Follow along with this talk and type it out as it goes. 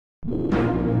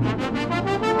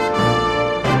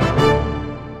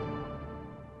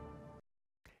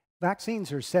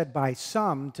Vaccines are said by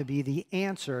some to be the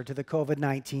answer to the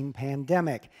COVID-19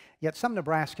 pandemic, yet some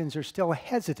Nebraskans are still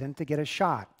hesitant to get a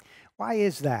shot. Why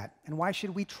is that, and why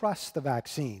should we trust the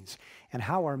vaccines? And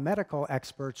how are medical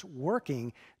experts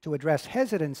working to address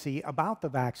hesitancy about the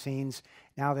vaccines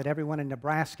now that everyone in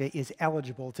Nebraska is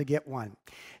eligible to get one?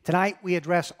 Tonight, we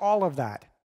address all of that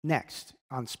next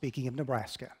on Speaking of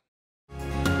Nebraska.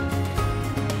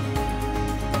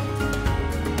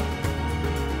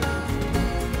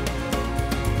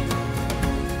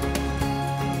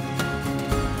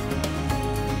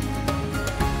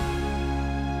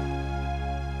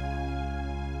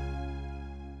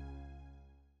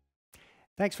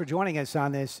 Thanks for joining us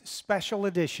on this special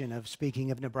edition of Speaking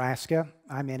of Nebraska.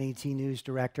 I'm NET News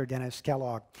Director Dennis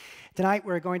Kellogg. Tonight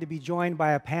we're going to be joined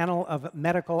by a panel of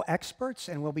medical experts,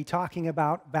 and we'll be talking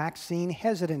about vaccine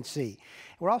hesitancy.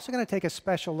 We're also going to take a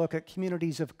special look at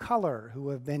communities of color who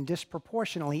have been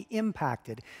disproportionately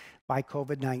impacted by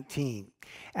COVID-19.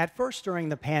 At first, during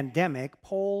the pandemic,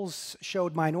 polls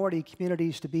showed minority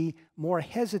communities to be more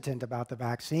hesitant about the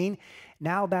vaccine.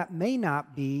 Now that may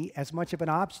not be as much of an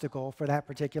obstacle for that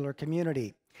particular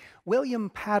community. William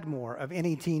Padmore of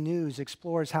NET News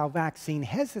explores how vaccine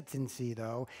hesitancy,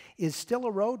 though, is still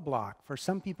a roadblock for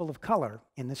some people of color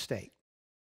in the state.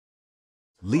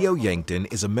 Leo Yankton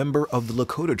is a member of the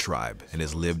Lakota tribe and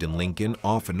has lived in Lincoln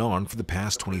off and on for the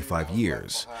past 25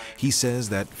 years. He says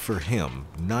that for him,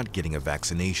 not getting a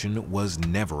vaccination was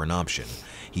never an option.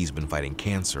 He's been fighting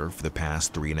cancer for the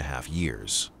past 3.5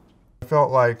 years. I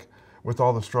felt like with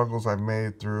all the struggles I've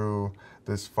made through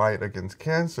this fight against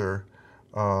cancer,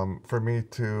 for me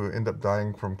to end up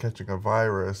dying from catching a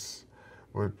virus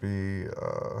would be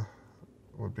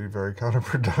very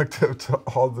counterproductive to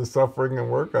all the suffering and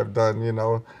work I've done,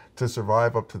 to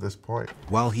survive up to this point.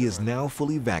 While he is now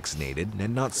fully vaccinated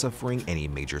and not suffering any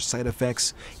major side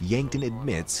effects, Yankton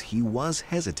admits he was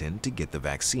hesitant to get the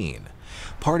vaccine.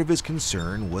 Part of his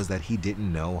concern was that he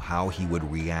didn't know how he would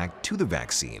react to the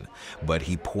vaccine, but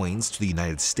he points to the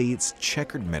United States'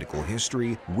 checkered medical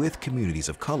history with communities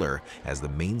of color as the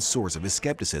main source of his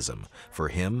skepticism for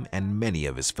him and many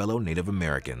of his fellow Native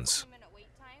Americans.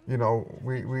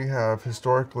 We have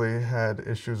historically had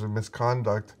issues of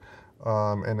misconduct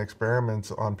and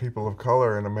experiments on people of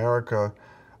color in America.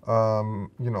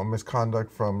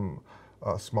 Misconduct from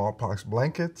smallpox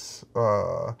blankets,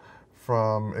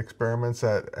 from experiments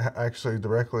that actually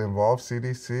directly involve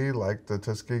CDC, like the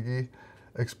Tuskegee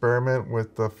experiment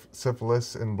with the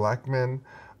syphilis in black men,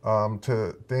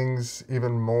 to things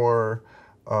even more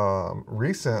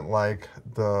recent, like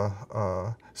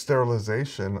the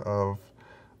sterilization of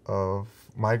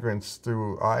migrants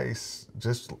through ICE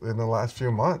just in the last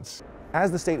few months.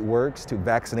 As the state works to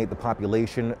vaccinate the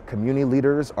population, community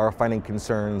leaders are finding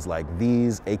concerns like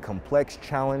these a complex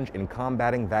challenge in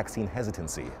combating vaccine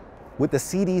hesitancy. With the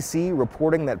CDC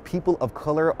reporting that people of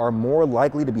color are more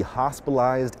likely to be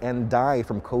hospitalized and die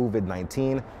from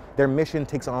COVID-19, their mission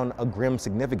takes on a grim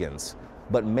significance.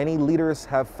 But many leaders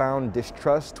have found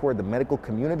distrust toward the medical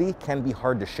community can be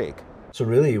hard to shake. So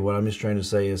really what I'm just trying to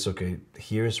say is, okay,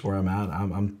 here's where I'm at.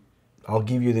 I'll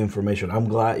give you the information. I'm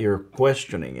glad you're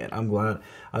questioning it. I'm glad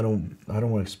I don't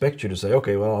want to expect you to say,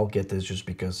 okay, well, I'll get this just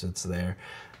because it's there.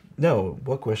 No,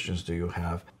 what questions do you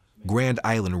have? Grand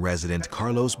Island resident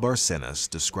Carlos Barcenas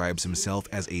describes himself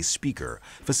as a speaker,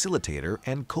 facilitator,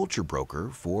 and culture broker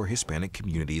for Hispanic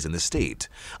communities in the state,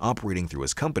 operating through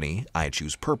his company, I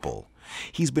Choose Purple.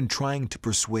 He's been trying to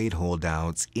persuade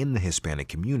holdouts in the Hispanic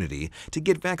community to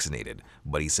get vaccinated,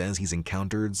 but he says he's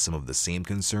encountered some of the same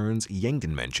concerns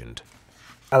Yankton mentioned.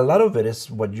 A lot of it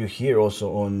is what you hear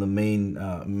also on the main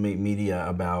media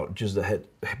about just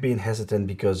being hesitant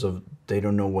because of they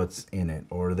don't know what's in it,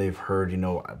 or they've heard,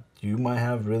 you might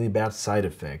have really bad side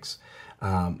effects,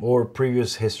 or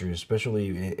previous history, especially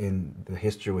in the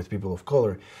history with people of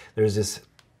color. There's this,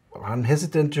 I'm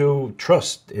hesitant to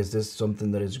trust. Is this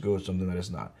something that is good, something that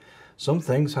is not? Some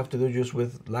things have to do just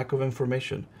with lack of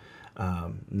information.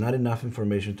 Not enough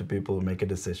information to people to make a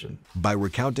decision. By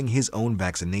recounting his own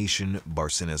vaccination,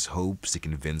 Barcenas hopes to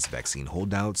convince vaccine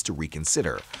holdouts to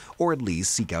reconsider, or at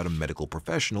least seek out a medical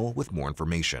professional with more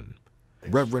information.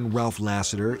 Reverend Ralph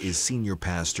Lassiter is senior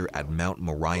pastor at Mount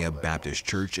Moriah Baptist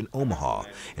Church in Omaha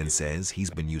and says he's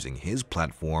been using his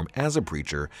platform as a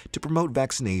preacher to promote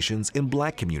vaccinations in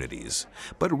black communities.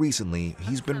 But recently,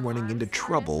 he's been running into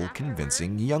trouble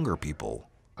convincing younger people.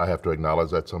 I have to acknowledge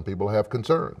that some people have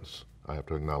concerns. I have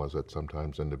to acknowledge that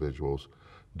sometimes individuals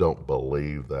don't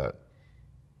believe that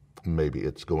maybe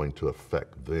it's going to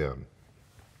affect them.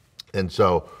 And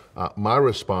so my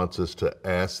response is to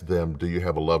ask them, do you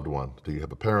have a loved one? Do you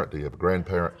have a parent? Do you have a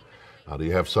grandparent? Do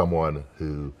you have someone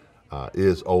who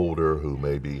is older, who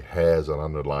maybe has an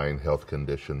underlying health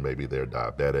condition? Maybe they're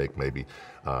diabetic, maybe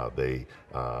they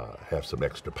have some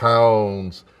extra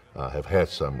pounds, have had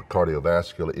some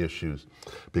cardiovascular issues.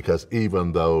 Because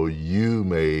even though you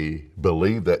may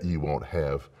believe that you won't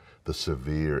have the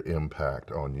severe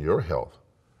impact on your health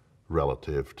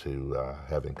relative to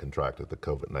having contracted the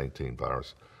COVID-19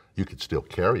 virus, you could still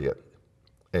carry it.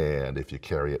 And if you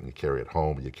carry it and you carry it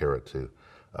home, you carry it to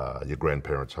your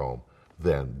grandparents' home,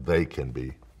 then they can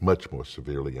be much more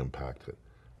severely impacted.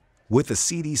 With the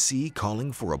CDC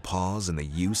calling for a pause in the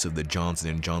use of the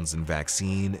Johnson & Johnson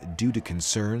vaccine due to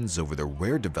concerns over the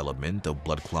rare development of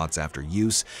blood clots after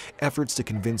use, efforts to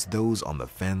convince those on the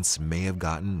fence may have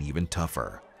gotten even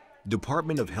tougher.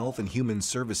 Department of Health and Human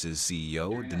Services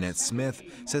CEO Danette Smith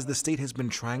says the state has been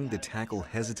trying to tackle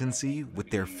hesitancy with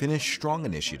their Finish Strong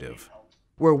initiative,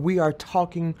 where we are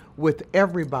talking with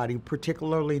everybody,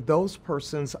 particularly those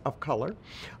persons of color,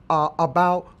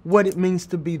 about what it means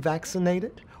to be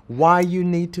vaccinated, why you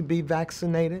need to be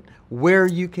vaccinated, where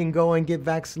you can go and get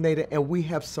vaccinated. And we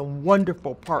have some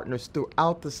wonderful partners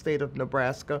throughout the state of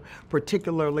Nebraska,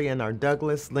 particularly in our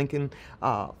Douglas, Lincoln,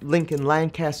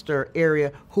 Lancaster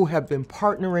area, who have been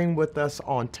partnering with us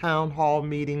on town hall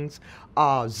meetings,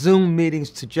 Zoom meetings,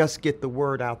 to just get the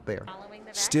word out there.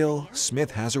 Still,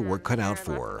 Smith has her work cut out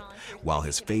for her. While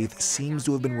his faith seems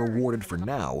to have been rewarded for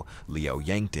now, Leo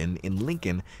Yankton in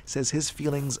Lincoln says his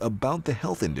feelings about the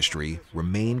health industry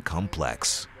remain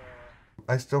complex.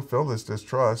 I still feel this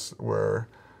distrust where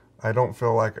I don't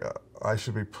feel like I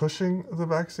should be pushing the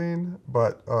vaccine,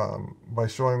 but by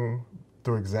showing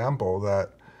through example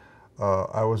that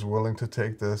I was willing to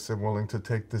take this and willing to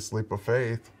take this leap of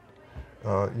faith,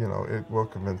 it will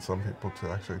convince some people to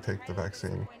actually take the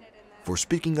vaccine. For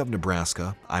Speaking of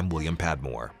Nebraska, I'm William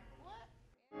Padmore.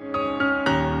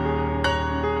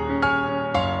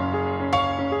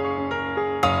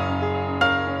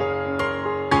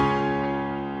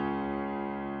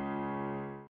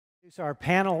 It's our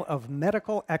panel of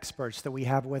medical experts that we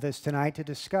have with us tonight to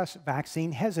discuss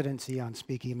vaccine hesitancy on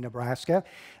Speaking of Nebraska.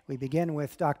 We begin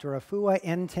with Dr. Afua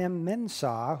Entem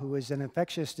Mensah, who is an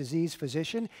infectious disease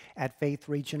physician at Faith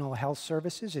Regional Health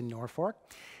Services in Norfolk.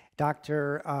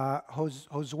 Dr.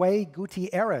 Josue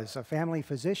Gutierrez, a family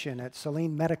physician at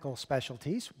Saline Medical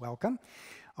Specialties. Welcome.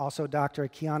 Also, Dr.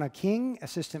 Kiana King,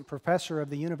 assistant professor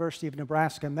of the University of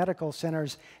Nebraska Medical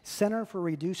Center's Center for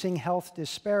Reducing Health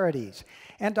Disparities.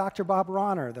 And Dr. Bob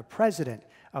Ronner, the president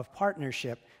of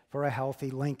Partnership for a Healthy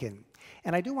Lincoln.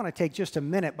 And I do want to take just a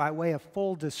minute by way of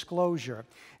full disclosure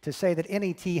to say that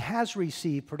NET has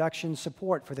received production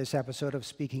support for this episode of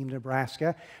Speaking of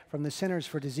Nebraska from the Centers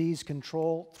for Disease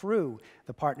Control through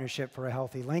the Partnership for a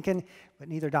Healthy Lincoln, but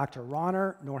neither Dr.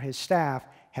 Ronner nor his staff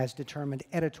has determined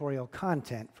editorial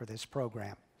content for this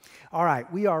program. All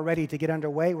right, we are ready to get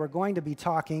underway. We're going to be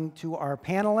talking to our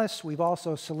panelists. We've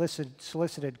also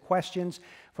solicited questions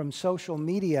from social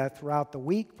media throughout the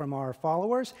week from our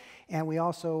followers, and we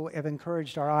also have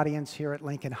encouraged our audience here at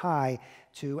Lincoln High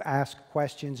to ask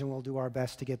questions, and we'll do our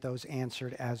best to get those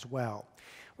answered as well.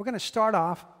 We're going to start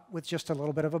off with just a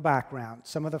little bit of a background,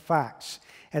 some of the facts.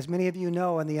 As many of you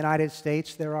know, in the United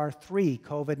States, there are 3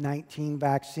 COVID-19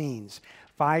 vaccines: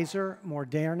 Pfizer,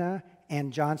 Moderna,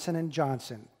 and Johnson &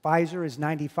 Johnson. Pfizer is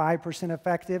 95%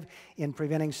 effective in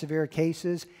preventing severe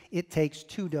cases. It takes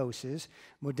 2 doses.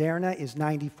 Moderna is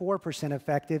 94%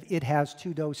 effective. It has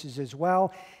 2 doses as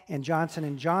well. And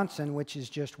Johnson & Johnson, which is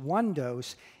just 1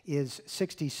 dose, is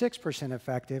 66%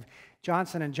 effective.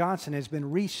 Johnson & Johnson has been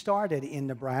restarted in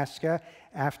Nebraska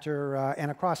after,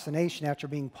 and across the nation after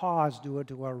being paused due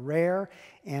to a rare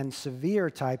and severe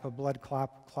type of blood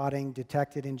clotting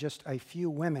detected in just a few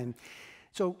women.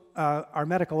 So our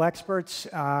medical experts,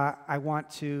 I want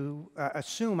to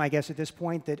assume, I guess at this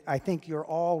point, that I think you're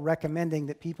all recommending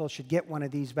that people should get one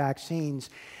of these vaccines.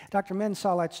 Dr.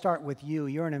 Mensah, let's start with you.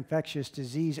 You're an infectious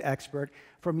disease expert.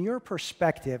 From your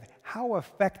perspective, how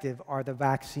effective are the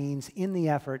vaccines in the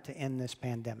effort to end this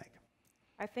pandemic?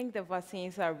 I think the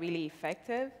vaccines are really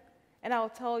effective. And I'll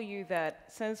tell you that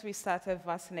since we started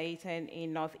vaccinating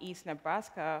in Northeast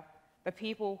Nebraska, the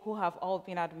people who have all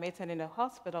been admitted in the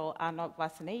hospital are not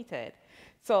vaccinated.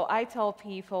 So I tell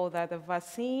people that the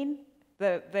vaccine,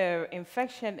 the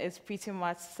infection is pretty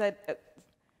much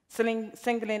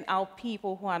singling out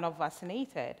people who are not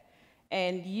vaccinated.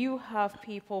 And you have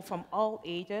people from all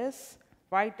ages,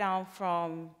 right down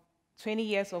from 20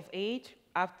 years of age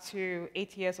up to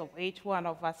 80 years of age who are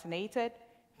not vaccinated,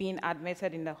 being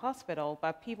admitted in the hospital.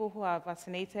 But people who are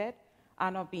vaccinated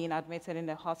are not being admitted in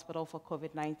the hospital for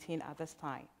COVID-19 at this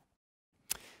time.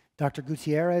 Dr.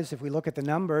 Gutierrez, if we look at the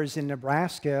numbers in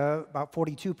Nebraska, about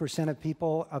 42% of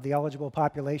people of the eligible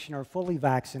population are fully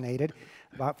vaccinated.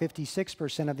 About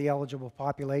 56% of the eligible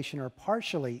population are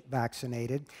partially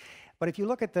vaccinated. But if you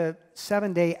look at the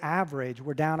 7-day average,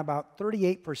 we're down about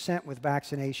 38% with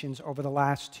vaccinations over the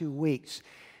last 2 weeks.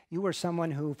 You were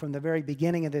someone who, from the very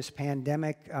beginning of this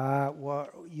pandemic,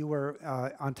 you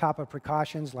were on top of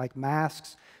precautions like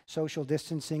masks, social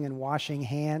distancing, and washing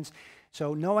hands.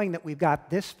 So knowing that we've got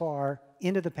this far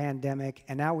into the pandemic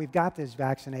and now we've got these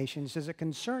vaccinations, does it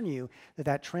concern you that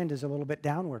that trend is a little bit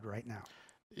downward right now?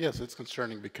 Yes, it's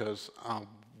concerning because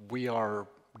we are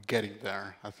getting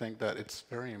there. I think that it's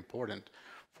very important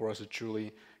for us to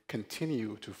truly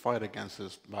continue to fight against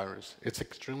this virus. It's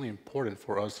extremely important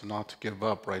for us not to give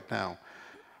up right now.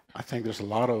 I think there's a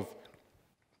lot of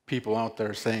people out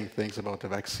there saying things about the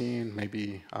vaccine,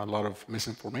 maybe a lot of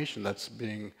misinformation that's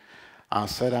being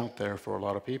set out there for a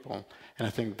lot of people. And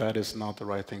I think that is not the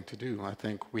right thing to do. I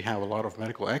think we have a lot of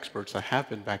medical experts that have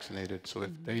been vaccinated. So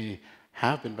if they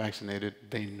have been vaccinated,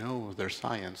 they know their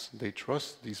science. They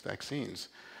trust these vaccines.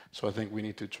 So I think we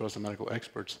need to trust the medical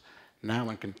experts now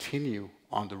and continue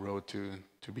on the road to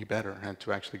be better and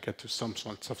to actually get to some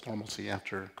sort of normalcy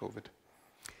after COVID.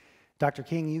 Dr.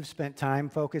 King, you've spent time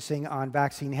focusing on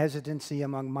vaccine hesitancy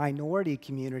among minority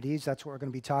communities. That's what we're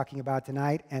going to be talking about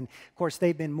tonight. And of course,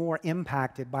 they've been more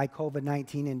impacted by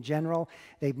COVID-19 in general.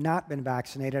 They've not been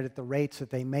vaccinated at the rates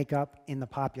that they make up in the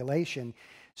population.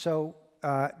 So,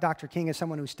 Dr. King, as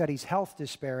someone who studies health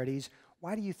disparities,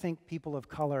 why do you think people of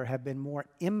color have been more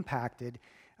impacted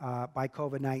by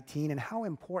COVID-19, and how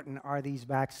important are these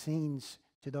vaccines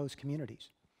to those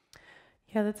communities?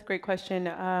 Yeah, that's a great question.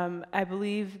 I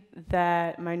believe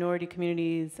that minority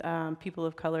communities, people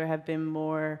of color, have been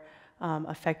more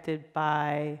affected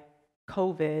by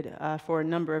COVID for a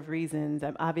number of reasons.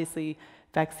 Obviously,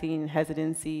 vaccine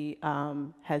hesitancy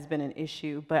has been an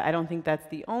issue, but I don't think that's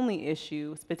the only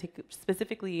issue.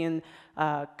 Specifically in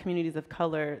communities of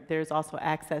color, there's also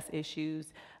access issues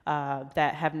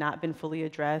that have not been fully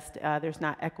addressed. There's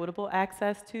not equitable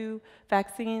access to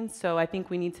vaccines, so I think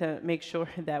we need to make sure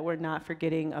that we're not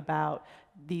forgetting about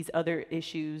these other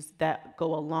issues that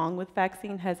go along with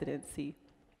vaccine hesitancy.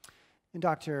 And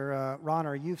Dr.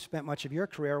 Ronner, you've spent much of your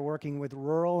career working with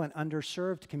rural and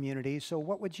underserved communities, so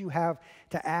what would you have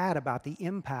to add about the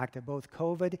impact of both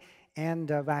COVID and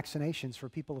vaccinations for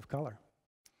people of color?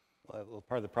 Well,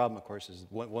 part of the problem, of course, is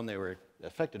one, they were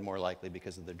affected more likely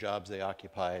because of the jobs they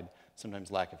occupied,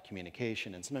 sometimes lack of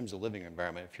communication, and sometimes the living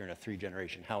environment. If you're in a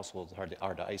 3-generation household, it's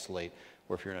hard to isolate,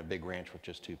 or if you're in a big ranch with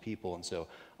just 2 people. And so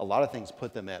a lot of things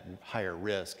put them at higher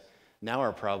risk. Now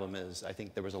our problem is, I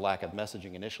think there was a lack of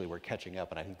messaging initially. We're catching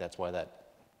up, and I think that's why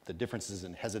the differences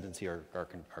in hesitancy are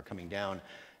coming down,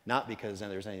 not because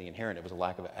there's anything inherent. It was a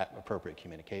lack of appropriate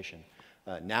communication.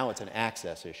 Now it's an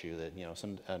access issue that,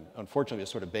 unfortunately,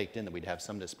 it's sort of baked in that we'd have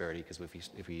some disparity, because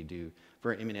if we do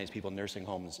very immunized people in nursing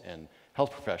homes and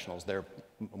health professionals, they're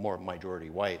more majority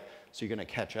white, so you're going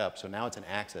to catch up. So now it's an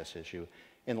access issue.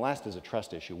 And last is a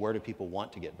trust issue. Where do people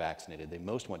want to get vaccinated? They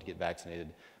most want to get vaccinated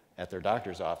at their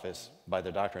doctor's office by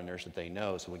their doctor and nurse that they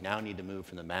know. So we now need to move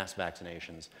from the mass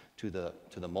vaccinations to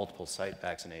the multiple site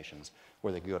vaccinations,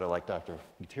 where they can go to, like Dr.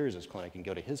 Gutierrez's clinic, and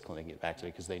go to his clinic and get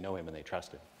vaccinated because they know him and they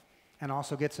trust him. And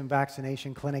also get some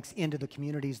vaccination clinics into the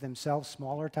communities themselves,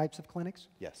 smaller types of clinics?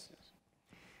 Yes.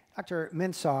 Dr.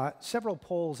 Mensah, several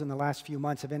polls in the last few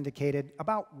months have indicated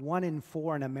about 1 in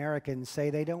 4 Americans say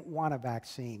they don't want a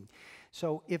vaccine.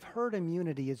 So if herd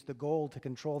immunity is the goal to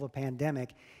control the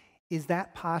pandemic, is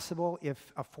that possible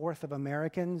if 1/4 of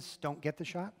Americans don't get the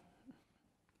shot?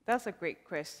 That's a great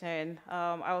question.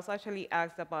 I was actually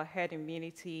asked about herd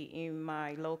immunity in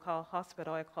my local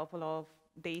hospital a couple of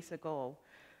days ago.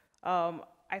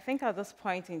 I think at this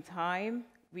point in time,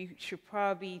 we should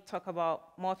probably talk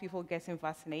about more people getting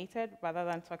vaccinated rather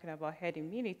than talking about herd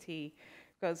immunity,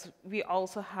 because we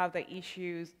also have the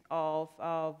issues of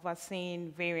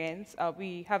vaccine variants.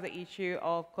 We have the issue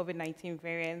of COVID-19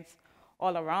 variants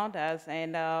all around us,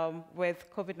 and with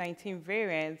COVID-19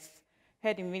 variants,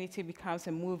 herd immunity becomes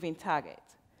a moving target.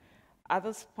 At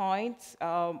this point,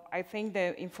 I think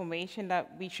the information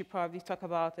that we should probably talk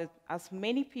about is, as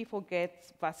many people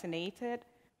get vaccinated,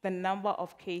 the number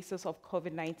of cases of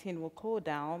COVID-19 will go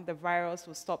down, the virus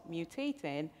will stop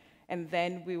mutating, and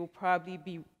then we will probably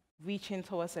be reaching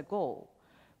towards a goal.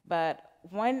 But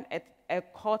when a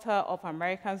 1/4 of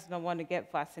Americans don't want to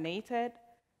get vaccinated,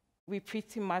 we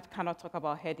pretty much cannot talk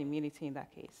about herd immunity in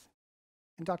that case.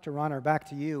 And Dr. Ronner, back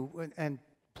to you. And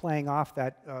playing off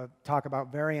that talk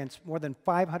about variants, more than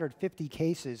 550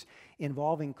 cases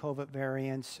involving COVID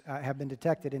variants have been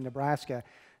detected in Nebraska.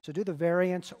 So do the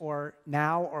variants or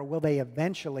will they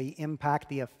eventually impact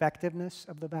the effectiveness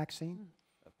of the vaccine?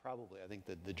 Probably. I think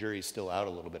that the jury's still out a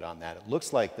little bit on that. It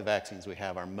looks like the vaccines we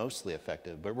have are mostly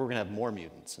effective, but we're going to have more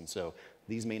mutants, and so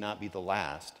these may not be the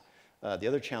last. The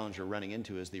other challenge we're running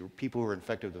into is the people who are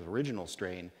infected with the original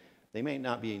strain, they may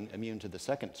not be immune to the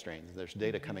second strain. There's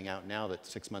data coming out now that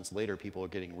 6 months later, people are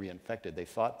getting reinfected. They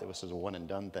thought that this was a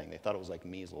one-and-done thing. They thought it was like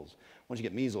measles. Once you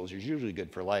get measles, you're usually good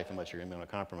for life unless you're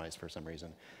immunocompromised for some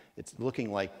reason. It's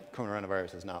looking like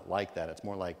coronavirus is not like that. It's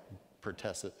more like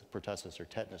pertussis or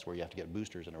tetanus, where you have to get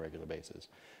boosters on a regular basis.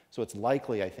 So it's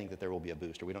likely, I think, that there will be a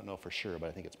booster. We don't know for sure, but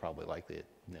I think it's probably likely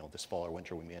that, this fall or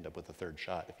winter we may end up with a third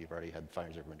shot if you've already had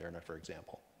Pfizer or Moderna, for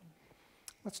example.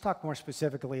 Let's talk more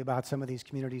specifically about some of these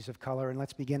communities of color, and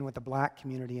let's begin with the Black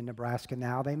community in Nebraska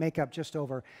now. They make up just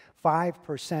over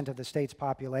 5% of the state's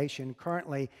population.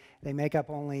 Currently, they make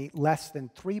up only less than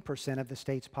 3% of the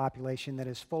state's population that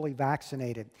is fully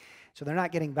vaccinated. So they're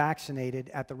not getting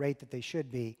vaccinated at the rate that they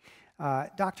should be.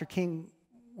 Dr. King,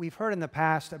 we've heard in the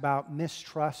past about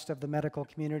mistrust of the medical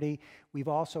community. We've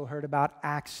also heard about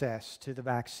access to the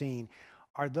vaccine.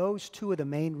 Are those two of the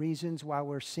main reasons why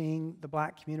we're seeing the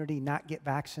Black community not get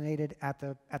vaccinated at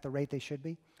the rate they should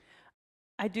be?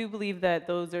 I do believe that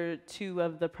those are two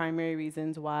of the primary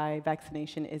reasons why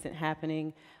vaccination isn't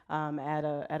happening at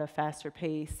a faster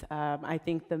pace. I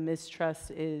think the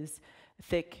mistrust is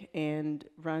thick and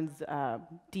runs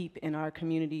deep in our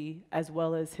community as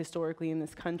well as historically in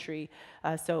this country.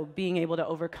 So being able to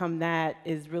overcome that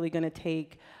is really going to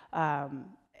take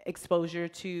exposure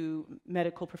to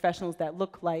medical professionals that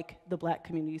look like the Black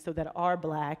community, so that are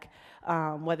Black,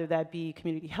 whether that be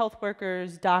community health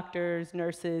workers, doctors,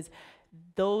 nurses.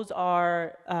 Those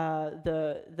are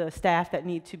the staff that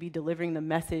need to be delivering the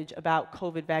message about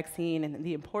COVID vaccine and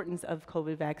the importance of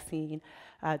COVID vaccine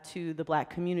to the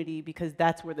Black community, because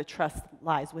that's where the trust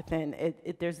lies within.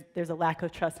 There's a lack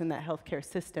of trust in that healthcare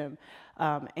system.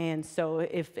 And so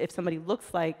if somebody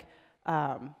looks like,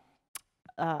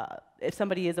 if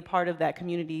somebody is a part of that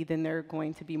community, then they're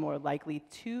going to be more likely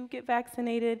to get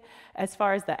vaccinated. As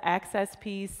far as the access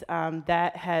piece,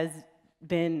 that has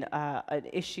been an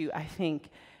issue, I think,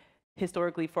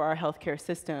 historically for our healthcare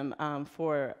system,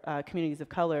 for communities of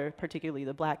color, particularly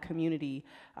the Black community.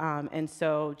 And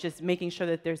so just making sure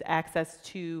that there's access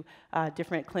to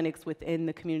different clinics within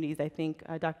the communities. I think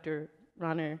Dr.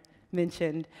 Ronner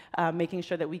mentioned making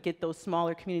sure that we get those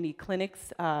smaller community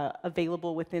clinics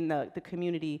available within the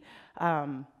community.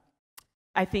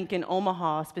 I think in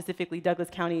Omaha, specifically Douglas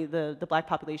County, the Black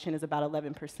population is about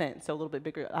 11%, so a little bit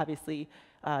bigger, obviously,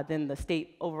 than the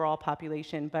state overall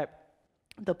population. But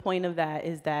the point of that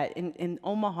is that in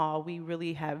Omaha, we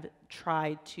really have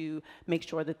tried to make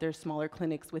sure that there's smaller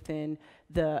clinics within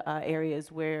the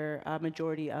areas where a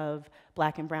majority of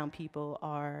Black and brown people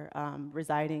are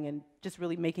residing, and just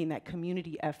really making that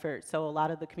community effort. So a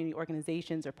lot of the community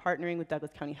organizations are partnering with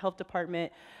Douglas County Health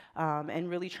Department and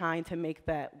really trying to make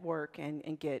that work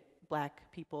and get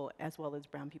Black people as well as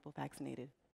brown people vaccinated.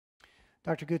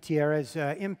 Dr. Gutierrez,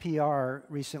 NPR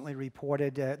recently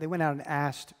reported, they went out and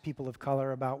asked people of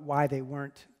color about why they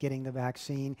weren't getting the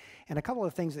vaccine. And a couple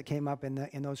of things that came up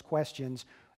in those questions,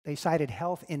 they cited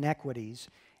health inequities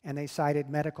and they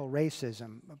cited medical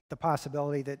racism, the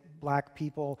possibility that Black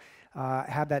people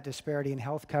have that disparity in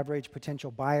health coverage,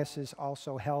 potential biases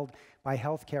also held by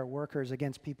healthcare workers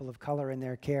against people of color in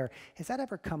their care. Has that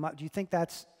ever come up? Do you think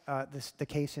that's the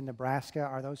case in Nebraska?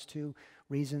 Are those two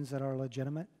reasons that are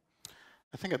legitimate?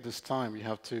 I think at this time I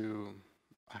have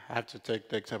to take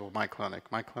the example of my clinic.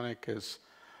 My clinic is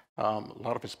a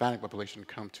lot of Hispanic population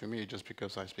come to me just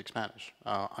because I speak Spanish.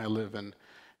 I live in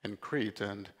Crete,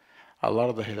 and a lot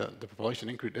of the population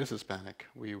in Crete is Hispanic.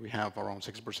 We have around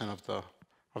 6%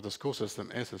 of the school system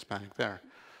is Hispanic there.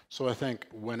 So I think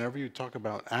whenever you talk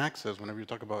about access, whenever you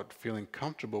talk about feeling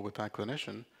comfortable with that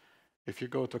clinician, if you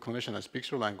go to a clinician that speaks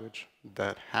your language,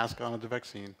 that has gotten the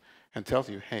vaccine, and tells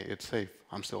you, hey, it's safe,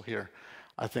 I'm still here,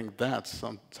 I think that's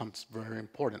something very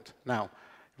important. Now,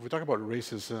 if we talk about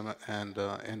racism and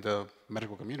in the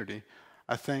medical community,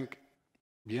 I think,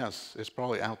 yes, it's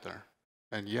probably out there.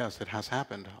 And yes, it has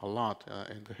happened a lot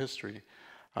in the history.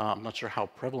 I'm not sure how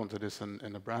prevalent it is in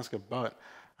Nebraska, but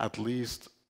at least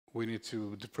we need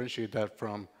to differentiate that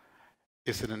from,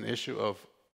 is it an issue of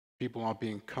people not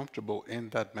being comfortable in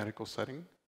that medical setting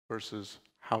versus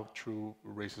how true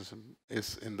racism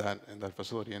is in that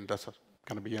facility, and that's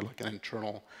going to be like an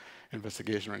internal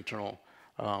investigation or internal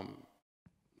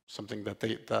something that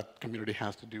that community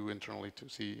has to do internally to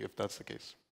see if that's the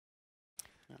case.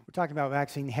 We're talking about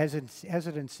vaccine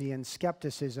hesitancy and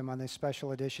skepticism on this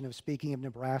special edition of Speaking of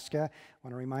Nebraska. I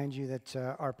want to remind you that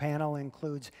our panel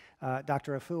includes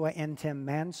Dr. Afua Entem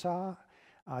Mansaw,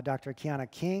 Dr. Kiana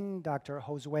King, Dr.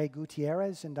 Josue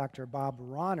Gutierrez, and Dr. Bob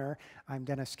Ronner. I'm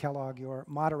Dennis Kellogg, your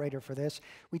moderator for this.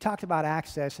 We talked about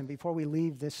access, and before we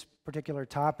leave this particular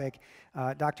topic,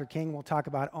 Dr. King will talk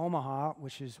about Omaha,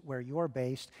 which is where you're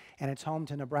based, and it's home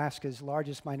to Nebraska's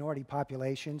largest minority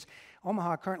populations.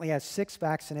 Omaha currently has 6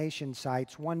 vaccination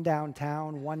sites, 1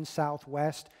 downtown, 1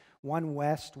 southwest, 1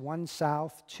 west, 1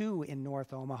 south, 2 in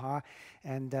North Omaha.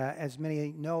 And as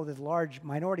many know, the large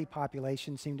minority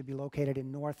populations seem to be located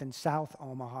in North and South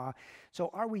Omaha. So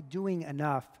are we doing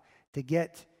enough to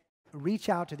reach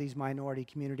out to these minority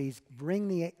communities, bring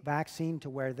the vaccine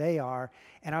to where they are?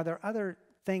 And are there other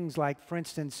things like, for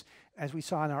instance, as we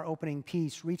saw in our opening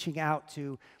piece, reaching out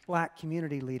to black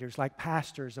community leaders like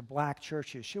pastors of black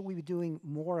churches? Should we be doing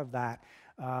more of that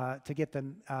to get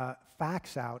the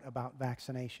facts out about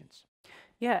vaccinations?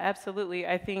 Yeah, absolutely.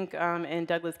 I think in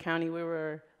Douglas County, we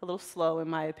were a little slow, in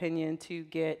my opinion, to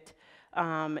get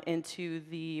into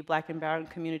the black and brown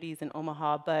communities in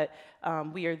Omaha, but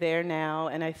we are there now,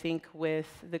 and I think with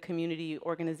the community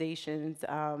organizations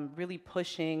really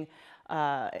pushing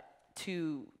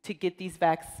to get these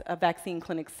vaccine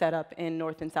clinics set up in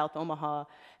North and South Omaha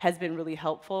has been really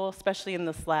helpful, especially in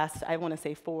this last, I want to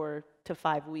say, 4 to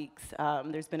 5 weeks.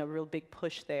 There's been a real big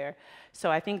push there. So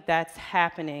I think that's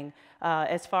happening.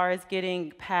 As far as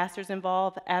getting pastors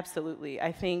involved, absolutely.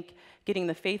 I think getting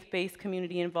the faith-based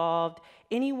community involved,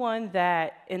 anyone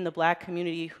that in the black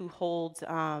community who holds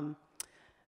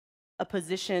a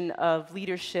position of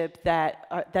leadership that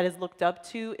is looked up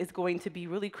to is going to be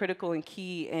really critical and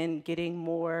key in getting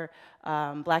more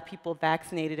black people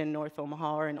vaccinated in North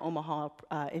Omaha or in Omaha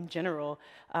in general.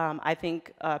 I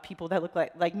think people that look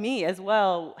like me as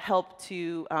well help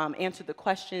to answer the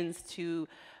questions, to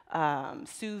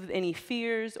soothe any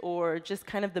fears or just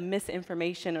kind of the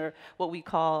misinformation, or what we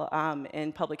call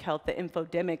in public health the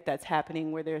infodemic that's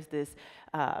happening, where there's this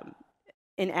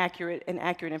inaccurate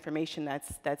information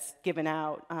that's given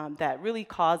out that really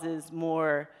causes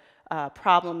more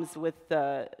problems with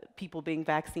the people being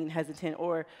vaccine hesitant,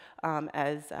 or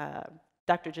as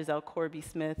Dr. Giselle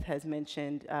Corby-Smith has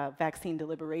mentioned, vaccine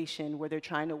deliberation, where they're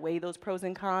trying to weigh those pros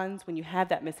and cons. When you have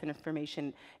that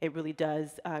misinformation, it really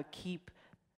does keep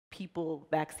people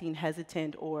vaccine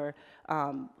hesitant or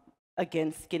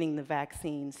against getting the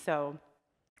vaccine. So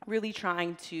really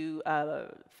trying to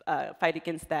fight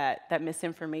against that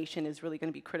misinformation is really going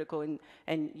to be critical,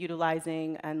 and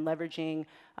utilizing and leveraging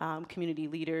community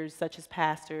leaders such as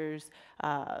pastors,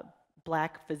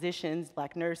 black physicians,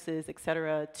 black nurses, et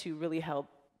cetera, to really help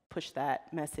push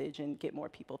that message and get more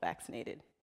people vaccinated.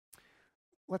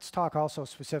 Let's talk also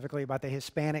specifically about the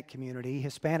Hispanic community.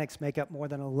 Hispanics make up more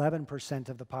than 11%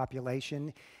 of the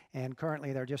population, and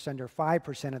currently they're just under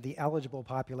 5% of the eligible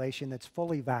population that's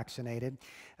fully vaccinated.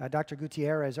 Dr.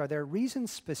 Gutierrez, are there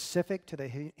reasons specific to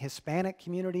the Hispanic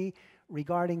community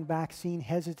regarding vaccine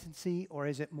hesitancy, or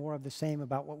is it more of the same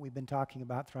about what we've been talking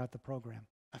about throughout the program?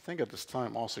 I think at this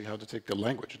time also you have to take the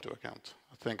language into account.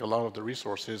 I think a lot of the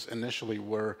resources initially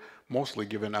were mostly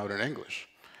given out in English.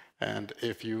 And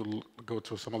if you go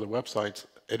to some other websites,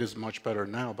 it is much better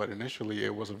now, but initially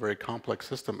it was a very complex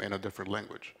system in a different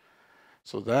language.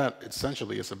 So that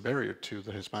essentially is a barrier to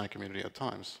the Hispanic community at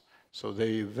times. So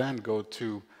they then go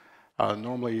to,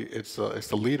 normally it's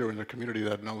the leader in the community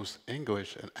that knows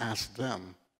English, and ask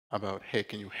them about, hey,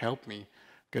 can you help me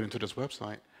get into this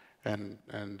website and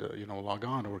log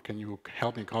on, or can you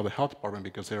help me call the health department,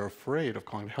 because they're afraid of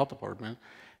calling the health department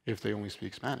if they only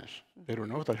speak Spanish. They don't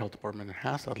know if that health department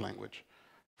has that language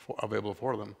available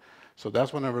for them. So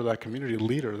that's whenever that community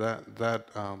leader, that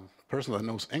person that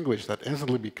knows English, that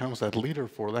instantly becomes that leader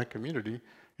for that community,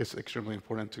 it's extremely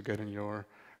important to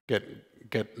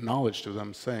get knowledge to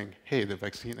them saying, hey, the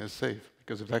vaccine is safe.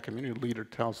 Because if that community leader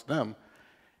tells them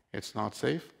it's not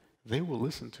safe, they will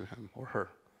listen to him or her.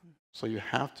 So you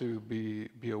have to be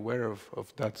aware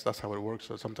of that's how it works.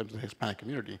 So sometimes in the Hispanic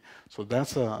community. So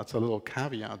that's a little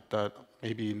caveat that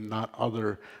maybe not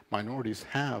other minorities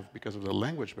have because of the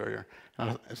language barrier.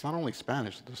 And it's not only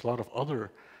Spanish. There's a lot of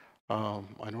other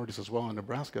minorities as well in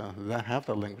Nebraska that have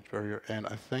that language barrier. And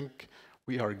I think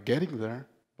we are getting there,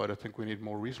 but I think we need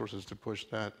more resources to push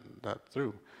that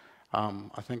through.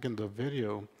 I think in the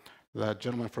video, that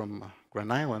gentleman from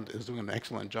Grand Island is doing an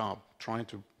excellent job trying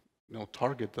to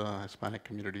target the Hispanic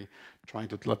community, trying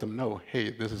to let them know, hey,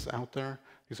 this is out there,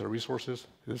 these are resources,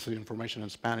 this is information in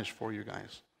Spanish for you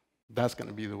guys. That's going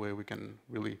to be the way we can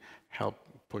really help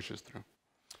push this through.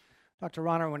 Dr.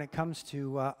 Ronner, when it comes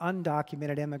to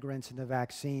undocumented immigrants in the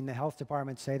vaccine, the health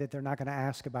departments say that they're not going to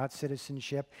ask about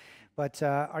citizenship. But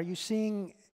are you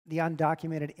seeing the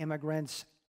undocumented immigrants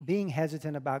being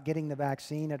hesitant about getting the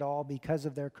vaccine at all because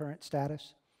of their current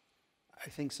status? I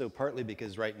think so, partly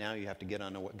because right now you have to get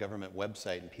on a government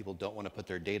website and people don't want to put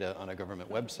their data on a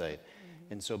government website.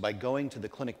 And so by going to the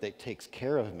clinic that takes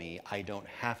care of me, I don't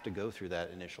have to go through that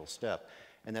initial step.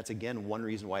 And that's, again, one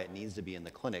reason why it needs to be in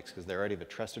the clinics, because they already have a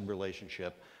trusted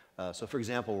relationship. So for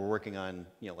example, we're working on,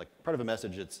 like part of a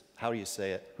message, it's how do you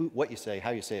say it, what you say, how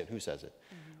you say it, who says it.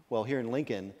 Well, here in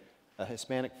Lincoln, a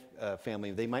Hispanic family,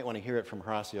 they might want to hear it from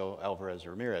Horacio Alvarez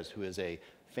Ramirez, who is a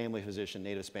family physician,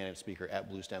 native Spanish speaker at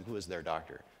Blue Stem, who is their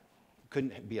doctor.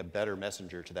 Couldn't be a better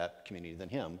messenger to that community than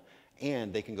him.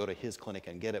 And they can go to his clinic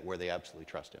and get it where they absolutely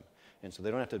trust him. And so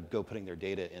they don't have to go putting their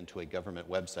data into a government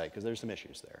website, because there's some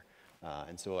issues there.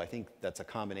 And so I think that's a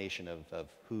combination of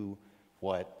who,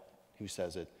 what, who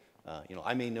says it.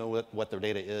 I may know what their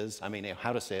data is. I may know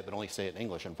how to say it, but only say it in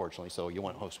English, unfortunately. So you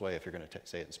want Josue if you're going to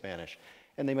say it in Spanish.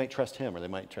 And they might trust him, or they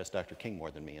might trust Dr. King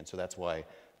more than me. And so that's why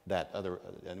that other,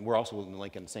 and we're also in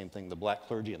Lincoln, same thing, the black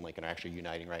clergy in Lincoln are actually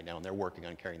uniting right now, and they're working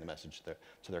on carrying the message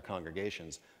to their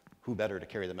congregations. Who better to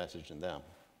carry the message than them?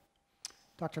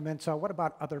 Dr. Mensah, what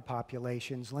about other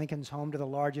populations? Lincoln's home to the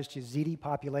largest Yazidi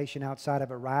population outside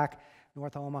of Iraq.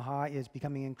 North Omaha is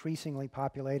becoming increasingly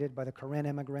populated by the Karen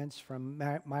immigrants from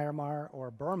Myanmar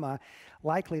or Burma.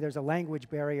 Likely there's a language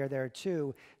barrier there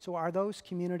too. So are those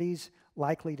communities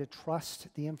likely to trust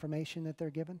the information that they're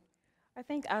given? I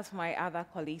think, as my other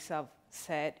colleagues have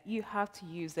said, you have to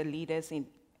use the leaders in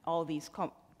all these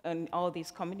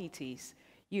communities.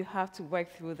 You have to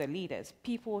work through the leaders.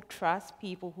 People trust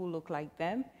people who look like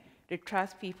them. They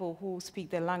trust people who speak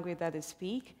the language that they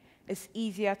speak. It's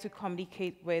easier to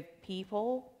communicate with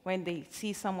people when they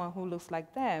see someone who looks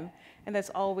like them. And there's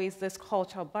always this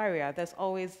cultural barrier. There's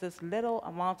always this little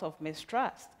amount of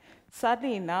mistrust.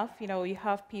 Sadly enough, you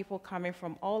have people coming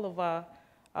from all over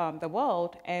the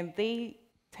world, and they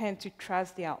tend to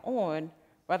trust their own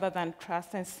rather than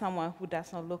trusting someone who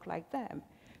does not look like them.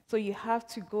 So you have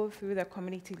to go through the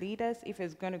community leaders. If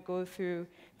it's going to go through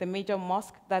the major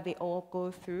mosque that they all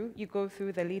go through, you go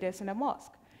through the leaders in the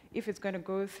mosque. If it's going to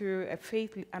go through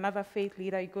another faith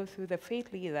leader, you go through the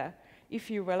faith leader. If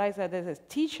you realize that there's a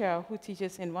teacher who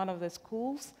teaches in one of the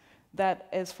schools that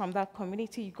is from that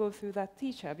community, you go through that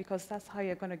teacher, because that's how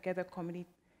you're going to get the community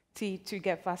to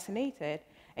get vaccinated.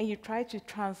 And you try to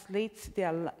translate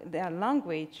their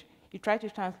language. You try to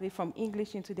translate from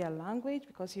English into their language,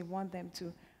 because you want them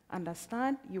to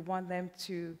understand, you want them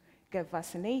to get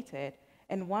vaccinated.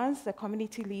 And once the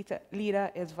community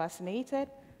leader is vaccinated,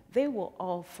 they will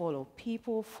all follow.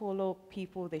 People follow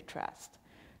people they trust.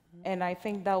 And I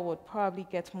think that would probably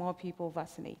get more people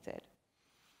vaccinated.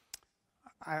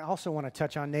 I also want to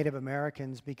touch on Native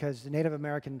Americans, because the Native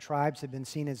American tribes have been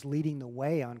seen as leading the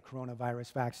way on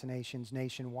coronavirus vaccinations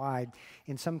nationwide.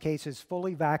 In some cases,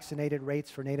 fully vaccinated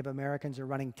rates for Native Americans are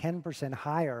running 10%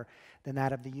 higher than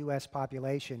that of the U.S.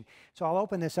 population. So I'll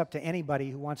open this up to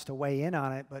anybody who wants to weigh in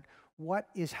on it, but what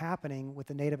is happening with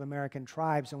the Native American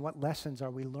tribes, and what lessons are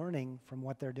we learning from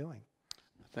what they're doing?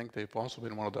 I think they've also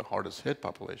been one of the hardest hit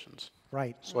populations.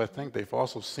 Right. So I think they've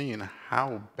also seen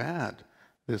how bad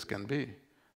this can be.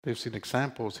 They've seen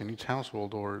examples in each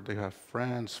household, or they have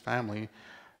friends, family,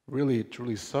 really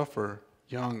truly suffer.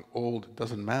 Young, old,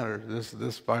 doesn't matter.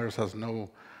 This virus has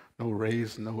no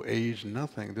race, no age,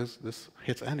 nothing. This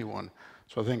hits anyone.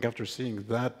 So I think after seeing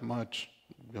that much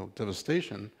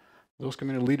devastation, those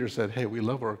community leaders said, hey, we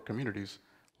love our communities.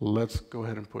 Let's go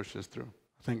ahead and push this through.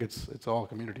 I think it's all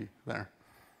community there.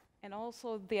 And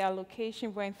also their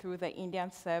location went through the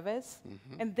Indian service,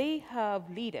 and they have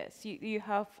leaders. You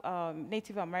have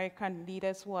Native American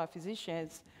leaders who are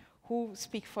physicians who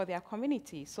speak for their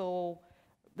community. So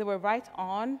they were right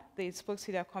on, they spoke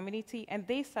to their community, and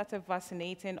they started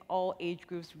vaccinating all age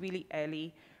groups really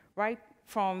early. Right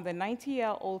from the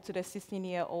 90-year-old to the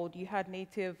 16-year-old, you had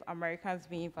Native Americans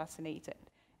being vaccinated.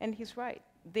 And he's right,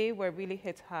 they were really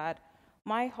hit hard.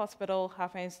 My hospital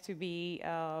happens to be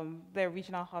the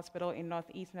regional hospital in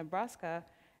Northeast Nebraska,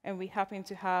 and we happen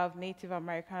to have Native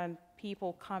American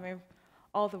people coming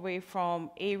all the way from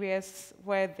areas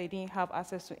where they didn't have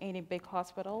access to any big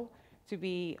hospital to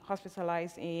be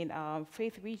hospitalized in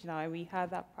Faith Regional, and we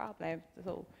had that problem.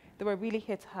 So they were really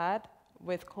hit hard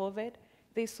with COVID.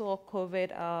 They saw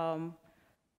COVID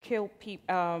kill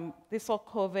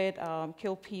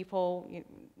people,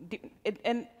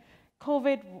 and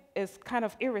COVID is kind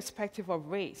of irrespective of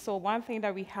race. So one thing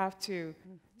that we have to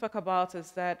talk about is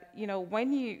that,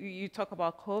 when you talk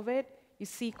about COVID, you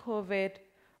see COVID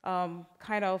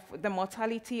kind of the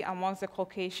mortality amongst the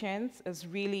Caucasians is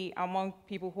really among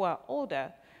people who are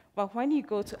older. But when you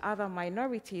go to other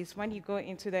minorities, when you go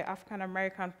into the African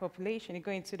American population, you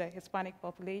go into the Hispanic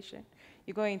population,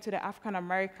 you go into the African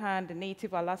American, the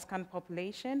Native Alaskan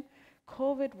population,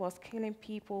 COVID was killing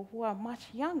people who are much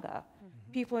younger,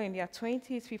 people in their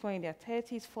 20s, people in their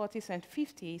 30s, 40s, and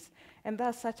 50s, and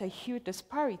that's such a huge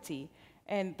disparity.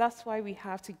 And that's why we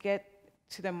have to get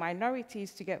to the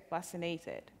minorities to get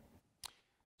vaccinated.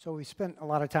 So we spent a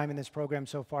lot of time in this program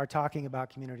so far talking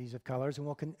about communities of color,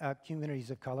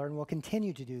 and we'll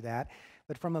continue to do that.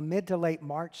 But from a mid to late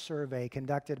March survey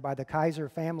conducted by the Kaiser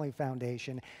Family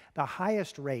Foundation, the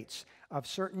highest rates of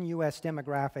certain U.S.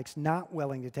 demographics not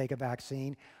willing to take a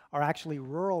vaccine are actually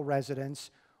rural residents,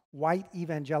 white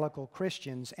evangelical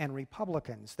Christians, and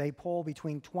Republicans. They poll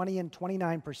between 20 and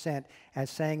 29% as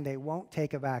saying they won't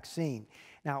take a vaccine.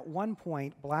 Now, at one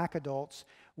point, black adults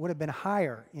would have been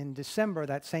higher. In December,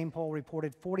 that same poll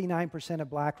reported 49%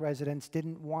 of black residents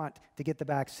didn't want to get the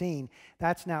vaccine.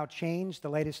 That's now changed. The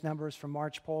latest numbers from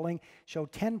March polling show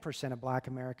 10% of black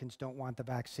Americans don't want the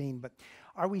vaccine. But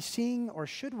are we seeing, or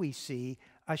should we see,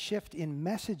 a shift in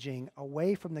messaging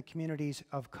away from the communities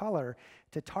of color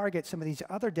to target some of these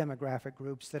other demographic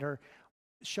groups that are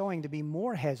showing to be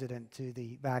more hesitant to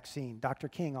the vaccine? Dr.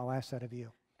 King, I'll ask that of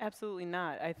you. Absolutely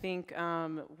not. I think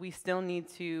we still need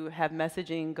to have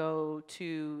messaging go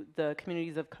to the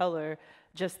communities of color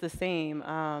just the same.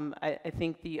 I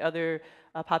think the other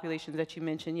populations that you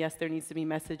mentioned, yes, there needs to be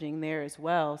messaging there as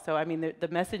well. So, I mean, the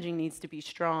messaging needs to be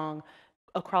strong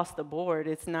across the board.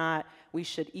 It's not we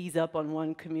should ease up on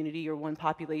one community or one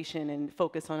population and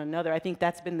focus on another. I think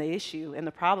that's been the issue and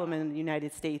the problem in the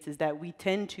United States is that we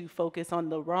tend to focus on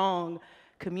the wrong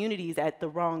communities at the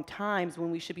wrong times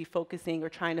when we should be focusing or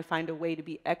trying to find a way to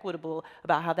be equitable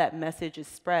about how that message is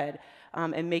spread,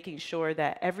 and making sure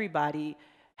that everybody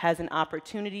has an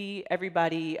opportunity,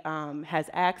 everybody has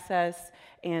access,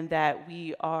 and that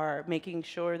we are making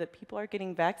sure that people are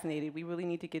getting vaccinated. We really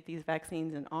need to get these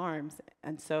vaccines in arms.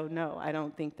 And so, no, I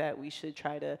don't think that we should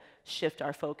try to shift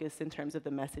our focus in terms of the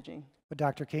messaging. But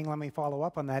Dr. King, let me follow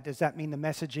up on that. Does that mean the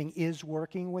messaging is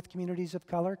working with communities of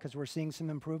color because we're seeing some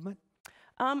improvement?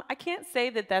 I can't say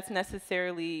that that's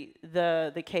necessarily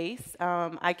the case.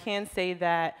 I can say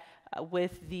that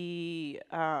with the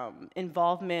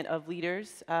involvement of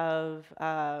leaders, of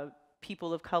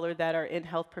people of color that are in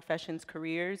health professions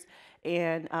careers,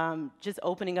 and just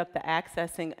opening up the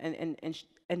accessing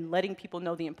and letting people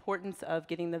know the importance of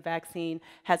getting the vaccine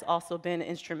has also been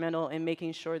instrumental in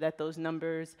making sure that those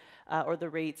numbers or the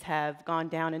rates have gone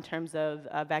down in terms of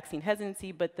vaccine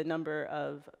hesitancy, but the number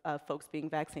of folks being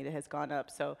vaccinated has gone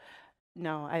up. So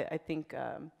no, I think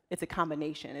it's a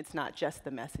combination. It's not just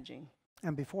the messaging.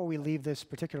 And before we leave this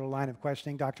particular line of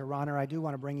questioning, Dr. Ronner, I do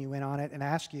want to bring you in on it and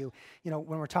ask you,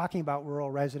 when we're talking about rural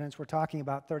residents, we're talking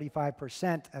about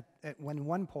 35% when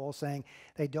one poll saying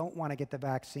they don't want to get the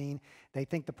vaccine. They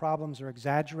think the problems are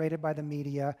exaggerated by the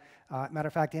media. Matter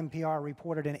of fact, NPR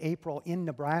reported in April in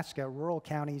Nebraska, rural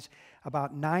counties,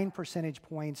 about 9 percentage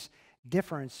points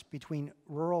difference between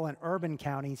rural and urban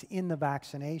counties in the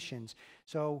vaccinations.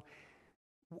 So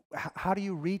how do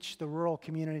you reach the rural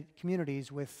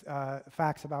communities with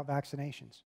facts about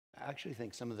vaccinations? I actually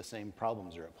think some of the same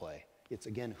problems are at play. It's,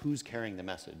 again, who's carrying the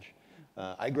message.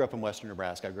 I grew up in Western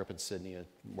Nebraska. I grew up in Sydney. I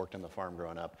worked on the farm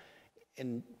growing up.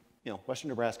 And, Western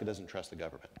Nebraska doesn't trust the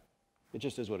government. It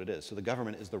just is what it is. So the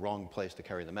government is the wrong place to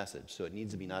carry the message. So it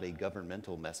needs to be not a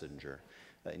governmental messenger.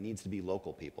 It needs to be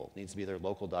local people. It needs to be their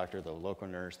local doctor, their local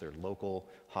nurse, their local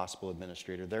hospital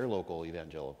administrator, their local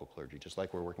evangelical clergy. Just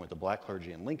like we're working with the black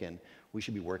clergy in Lincoln, we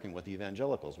should be working with the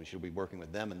evangelicals. We should be working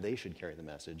with them, and they should carry the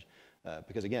message.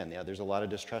 Because again, there's a lot of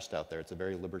distrust out there. It's a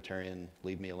very libertarian,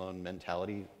 leave me alone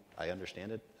mentality. I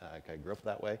understand it. I grew up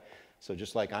that way. So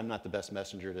just like I'm not the best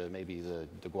messenger to maybe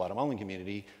the Guatemalan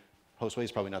community, Josue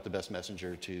is probably not the best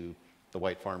messenger to the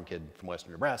white farm kid from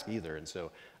Western Nebraska either. And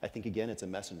so I think, again, it's a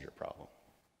messenger problem.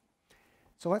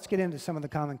 So let's get into some of the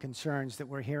common concerns that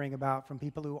we're hearing about from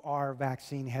people who are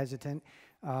vaccine hesitant.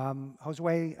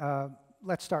 Josue,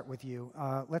 let's start with you.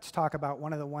 Let's talk about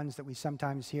one of the ones that we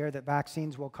sometimes hear, that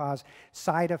vaccines will cause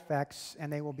side effects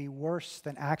and they will be worse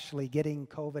than actually getting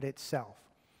COVID itself.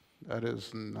 That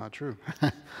is not true.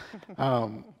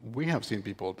 We have seen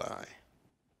people die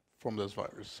from this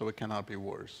virus, so it cannot be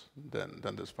worse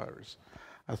than this virus.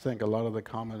 I think a lot of the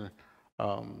common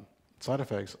side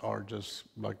effects are just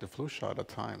like the flu shot at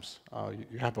times.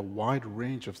 You have a wide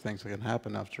range of things that can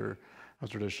happen after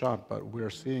the shot, but we're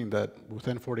seeing that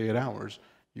within 48 hours,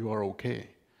 you are okay.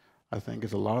 I think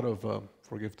it's a lot of,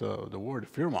 forgive the word,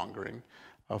 fear-mongering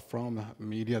from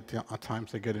media. At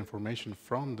times they get information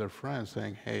from their friends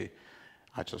saying, hey,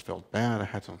 I just felt bad, I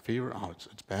had some fever. Oh,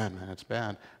 it's bad, man, it's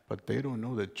bad. But they don't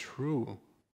know the true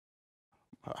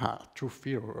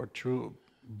fear or true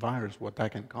virus, what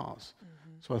that can cause.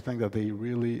 So I think that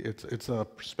it's a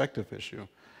perspective issue.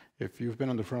 If you've been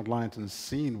on the front lines and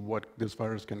seen what this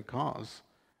virus can cause,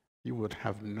 you would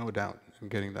have no doubt in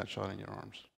getting that shot in your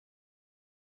arms.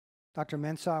 Dr.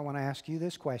 Mensah, I want to ask you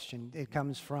this question. It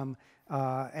comes from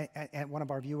one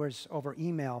of our viewers over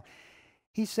email.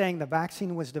 He's saying the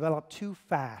vaccine was developed too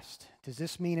fast. Does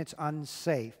this mean it's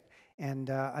unsafe? And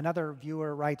another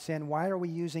viewer writes in, why are we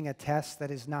using a test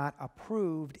that is not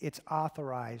approved? It's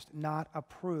authorized, not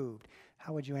approved.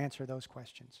 How would you answer those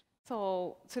questions?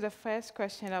 So to the first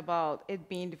question about it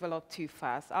being developed too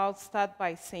fast, I'll start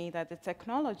by saying that the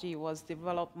technology was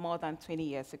developed more than 20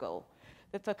 years ago.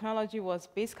 The technology was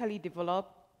basically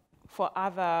developed for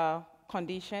other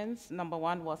conditions. Number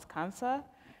one was cancer.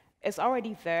 It's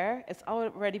already there. It's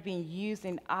already being used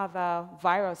in other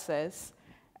viruses,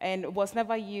 and was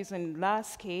never used in large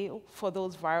scale for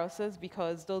those viruses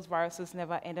because those viruses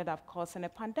never ended up causing a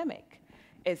pandemic.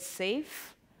 It's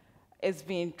safe. It's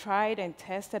been tried and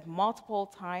tested multiple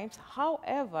times.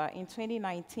 However, in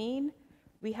 2019,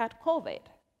 we had COVID,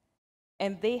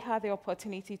 and they had the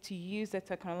opportunity to use the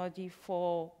technology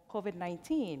for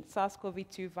COVID-19,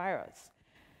 SARS-CoV-2 virus.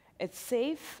 It's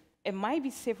safe. It might be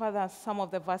safer than some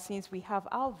of the vaccines we have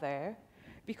out there.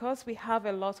 Because we have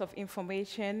a lot of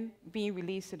information being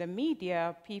released to the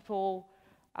media, people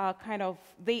are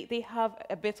they have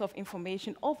a bit of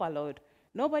information overload.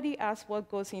 Nobody asks what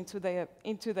goes into the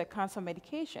cancer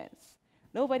medications.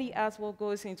 Nobody asks what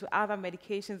goes into other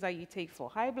medications that you take for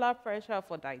high blood pressure,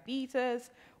 for diabetes,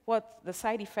 what the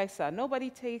side effects are.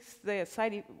 Nobody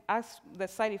asks the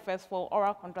side effects for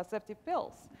oral contraceptive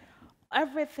pills.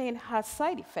 Everything has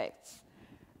side effects.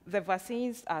 The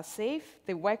vaccines are safe,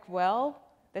 they work well,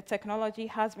 the technology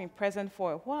has been present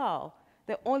for a while.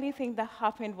 The only thing that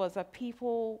happened was that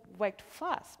people worked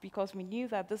fast because we knew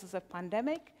that this is a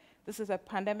pandemic. This is a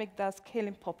pandemic that's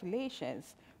killing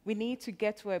populations. We need to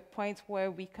get to a point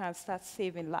where we can start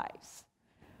saving lives.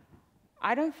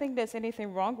 I don't think there's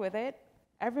anything wrong with it.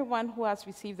 Everyone who has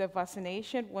received the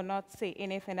vaccination will not say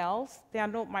anything else. There are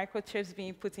no microchips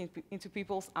being put into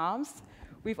people's arms.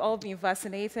 We've all been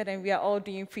vaccinated and we are all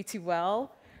doing pretty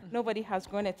well. Nobody has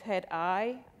grown a third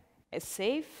eye. It's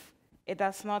safe. It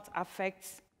does not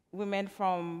affect women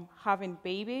from having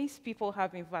babies. People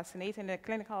have been vaccinated in the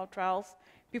clinical trials.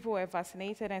 People were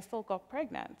vaccinated and still got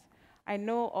pregnant. I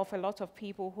know of a lot of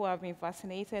people who have been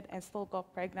vaccinated and still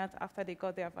got pregnant after they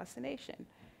got their vaccination.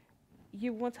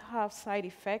 You won't have side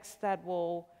effects that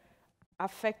will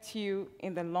affect you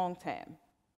in the long term.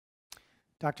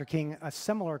 Dr. King, a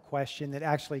similar question that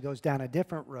actually goes down a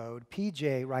different road.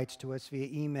 PJ writes to us via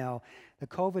email, the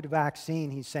COVID vaccine,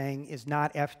 he's saying, is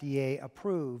not FDA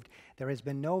approved. There has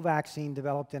been no vaccine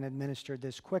developed and administered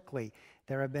this quickly.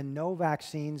 There have been no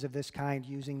vaccines of this kind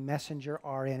using messenger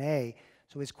RNA.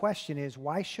 So his question is,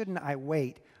 why shouldn't I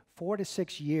wait 4 to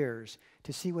 6 years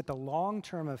to see what the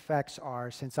long-term effects are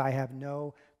since I have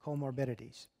no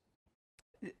comorbidities?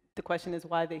 The question is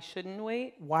why they shouldn't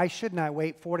wait? Why shouldn't I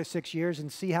wait 4 to 6 years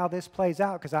and see how this plays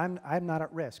out? Because I'm not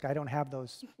at risk. I don't have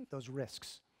those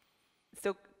risks.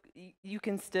 So you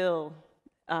can still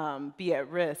be at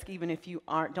risk even if you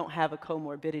don't have a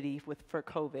comorbidity for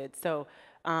COVID. So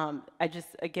I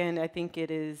think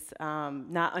it is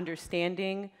not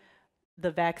understanding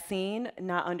the vaccine,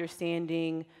 not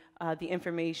understanding the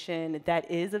information that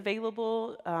is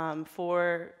available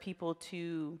for people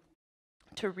to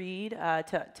read,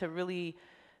 to really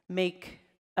make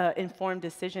an informed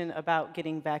decision about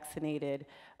getting vaccinated.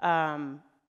 The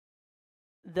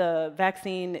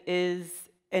vaccine is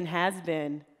and has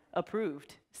been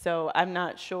approved, so I'm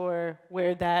not sure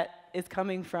where that is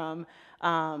coming from,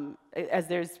 as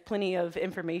there's plenty of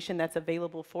information that's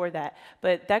available for that.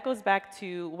 But that goes back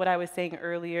to what I was saying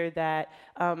earlier, that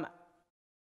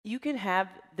you can have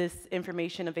this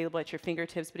information available at your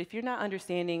fingertips, but if you're not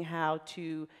understanding how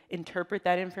to interpret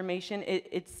that information,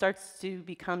 it starts to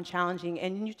become challenging,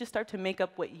 and you just start to make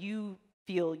up what you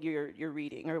feel you're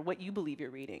reading or what you believe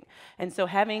you're reading. And so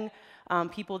having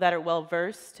people that are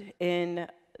well-versed in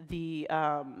the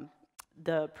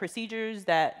procedures,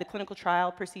 the clinical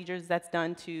trial procedures that's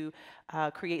done to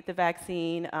create the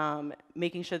vaccine,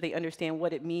 making sure they understand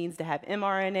what it means to have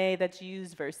mRNA that's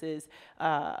used versus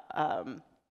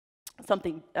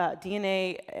something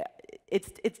DNA,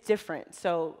 it's different.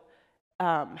 So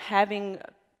having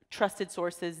trusted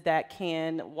sources that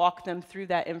can walk them through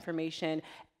that information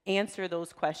answer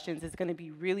those questions is going to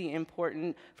be really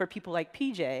important for people like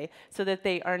PJ, so that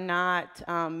they are not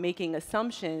making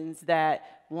assumptions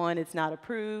that, one, it's not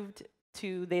approved,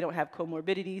 two, they don't have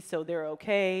comorbidities, so they're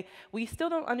okay. We still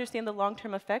don't understand the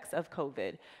long-term effects of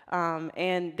COVID.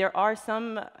 And there are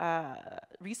some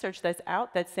research that's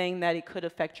out that's saying that it could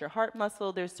affect your heart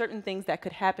muscle. There's certain things that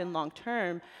could happen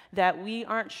long-term that we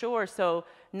aren't sure. So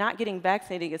not getting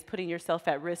vaccinated is putting yourself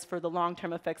at risk for the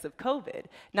long-term effects of COVID,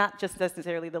 not just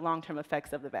necessarily the long-term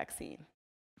effects of the vaccine.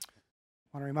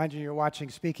 I want to remind you, you're watching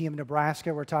Speaking of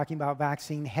Nebraska. We're talking about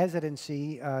vaccine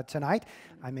hesitancy tonight.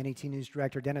 I'm NET News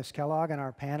Director Dennis Kellogg, and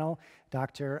our panel,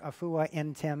 Dr. Afua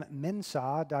Ntem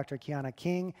Mensah, Dr. Kiana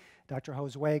King, Dr.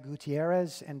 Josue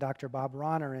Gutierrez, and Dr. Bob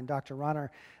Ronner. And Dr.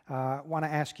 Ronner, want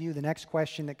to ask you the next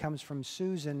question that comes from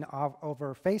Susan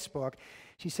over Facebook.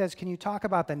 She says, can you talk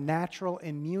about the natural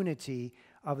immunity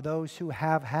of those who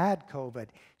have had COVID?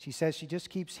 She says she just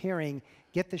keeps hearing,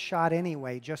 get the shot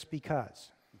anyway, just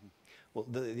because. Well,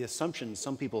 the assumption,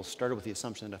 some people started with the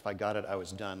assumption that if I got it, I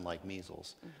was done, like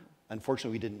measles.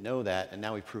 Unfortunately, we didn't know that, and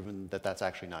now we've proven that that's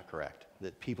actually not correct,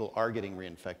 that people are getting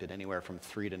reinfected anywhere from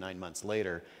 3 to 9 months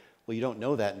later. Well, you don't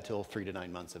know that until 3 to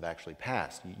 9 months have actually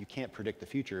passed. You can't predict the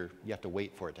future. You have to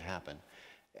wait for it to happen.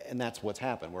 And that's what's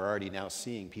happened. We're already now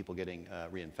seeing people getting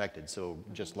reinfected. So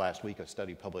just last week, a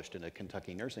study published in a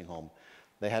Kentucky nursing home,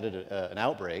 they had an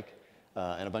outbreak,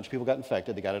 and a bunch of people got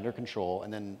infected, they got under control,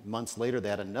 and then months later they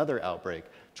had another outbreak.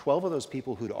 12 of those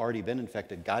people who'd already been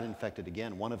infected got infected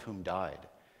again, one of whom died.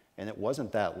 And it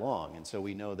wasn't that long, and so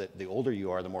we know that the older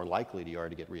you are, the more likely you are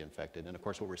to get reinfected. And of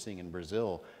course what we're seeing in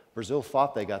Brazil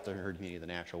thought they got the herd immunity the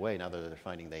natural way, now that they're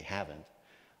finding they haven't.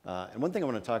 And one thing I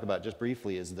want to talk about just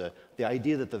briefly is the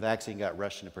idea that the vaccine got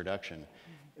rushed into production.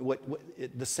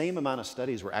 The same amount of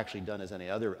studies were actually done as any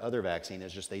other vaccine,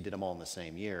 it's just they did them all in the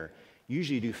same year.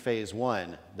 Usually you do phase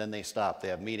 1, then they stop, they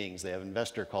have meetings, they have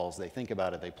investor calls, they think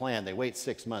about it, they plan, they wait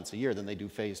 6 months, a year, then they do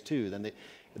phase 2, then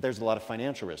there's a lot of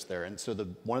financial risk there. And so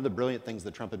one of the brilliant things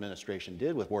the Trump administration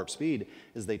did with Warp Speed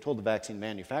is they told the vaccine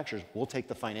manufacturers, we'll take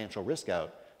the financial risk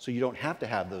out, so you don't have to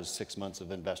have those 6 months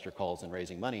of investor calls and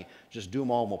raising money, just do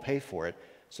them all and we'll pay for it.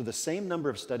 So the same number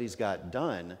of studies got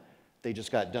done, they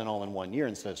just got done all in 1 year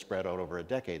instead of spread out over a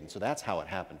decade. And so that's how it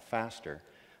happened faster.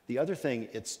 The other thing,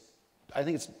 I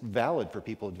think it's valid for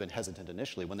people who've been hesitant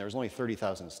initially. When there was only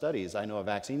 30,000 studies, I know a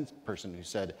vaccine person who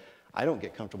said, I don't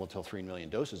get comfortable until 3 million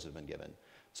doses have been given.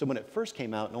 So when it first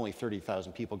came out and only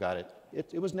 30,000 people got it,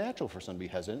 it was natural for some to be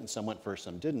hesitant, and some went first,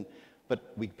 some didn't.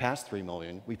 But we passed 3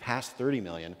 million, we passed 30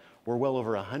 million, we're well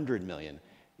over 100 million.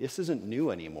 This isn't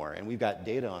new anymore, and we've got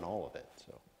data on all of it.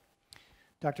 So.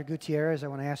 Dr. Gutierrez, I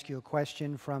want to ask you a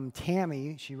question from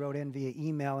Tammy. She wrote in via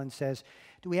email and says,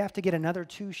 do we have to get another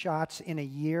 2 shots in a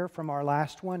year from our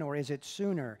last one, or is it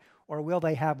sooner? Or will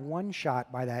they have 1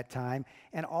 shot by that time?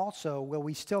 And also, will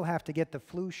we still have to get the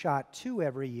flu shot 2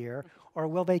 every year, or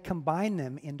will they combine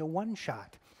them into 1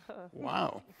 shot?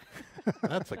 Wow,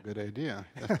 that's a good idea.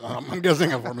 I'm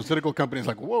guessing a pharmaceutical company is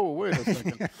like, whoa, wait a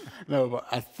second. No, but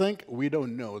I think we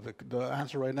don't know. The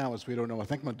answer right now is we don't know. I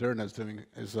think Moderna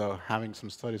is having some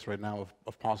studies right now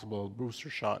of possible booster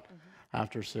shot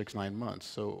after 6-9 months.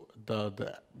 So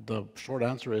the short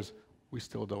answer is we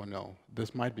still don't know.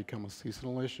 This might become a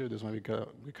seasonal issue. This might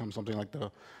become something like the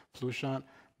flu shot.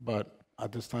 But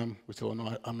at this time, we still don't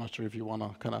know. I'm not sure if you want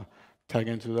to kind of tag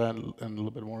into that and a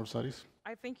little bit more of studies.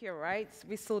 I think you're right.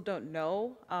 We still don't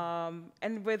know.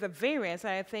 And with the variants,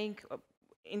 I think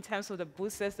in terms of the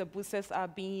boosters are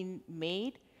being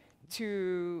made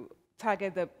to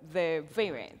target the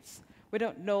variants. We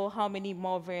don't know how many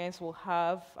more variants we'll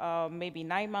have, maybe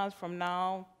 9 months from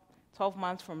now, 12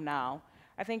 months from now.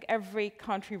 I think every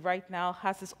country right now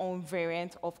has its own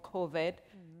variant of COVID.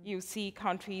 You see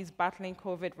countries battling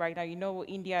COVID right now. You know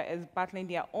India is battling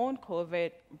their own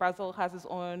COVID. Brazil has its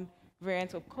own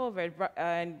variant of COVID,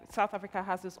 and South Africa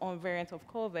has its own variant of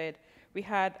COVID. We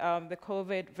had the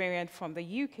COVID variant from the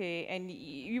UK, and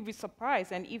you'd be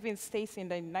surprised, and even states in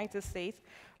the United States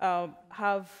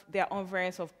have their own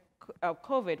variants of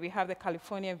COVID. We have the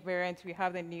California variant, we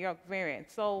have the New York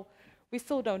variant. So we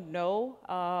still don't know.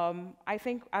 I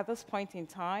think at this point in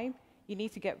time, you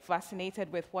need to get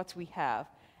vaccinated with what we have.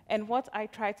 And what I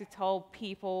try to tell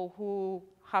people who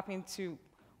happen to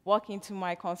walk into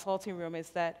my consulting room is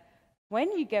that when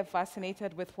you get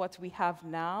vaccinated with what we have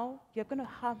now, you're going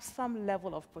to have some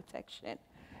level of protection.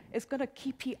 It's going to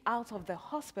keep you out of the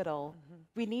hospital.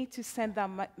 We need to send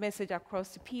that message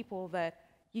across to people that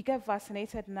you get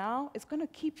vaccinated now, it's going to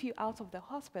keep you out of the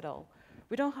hospital.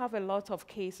 We don't have a lot of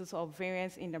cases of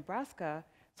variants in Nebraska,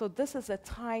 so this is a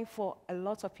time for a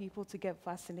lot of people to get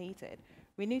vaccinated.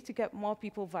 We need to get more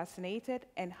people vaccinated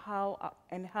and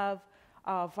have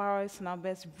our virus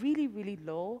numbers really, really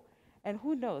low. And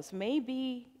who knows,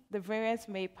 maybe the variants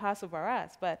may pass over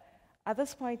us, but at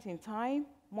this point in time,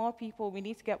 more people, we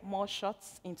need to get more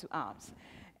shots into arms.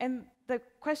 And the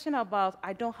question about,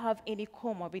 I don't have any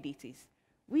comorbidities.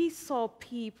 We saw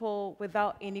people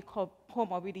without any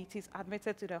comorbidities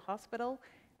admitted to the hospital,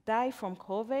 die from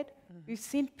COVID. We've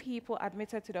seen people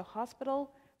admitted to the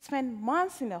hospital, spend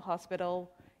months in the hospital,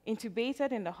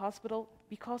 intubated in the hospital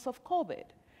because of COVID.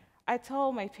 I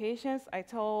tell my patients, I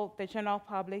tell the general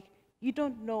public, you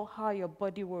don't know how your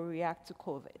body will react to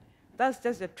COVID. That's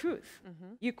just the truth.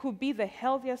 You could be the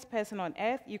healthiest person on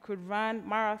earth, you could run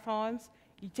marathons,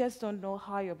 you just don't know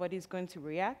how your body is going to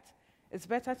react. It's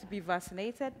better to be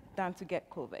vaccinated than to get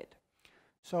COVID.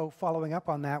 So following up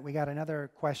on that, we got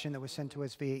another question that was sent to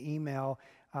us via email.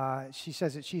 She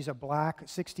says that she's a Black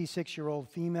 66-year-old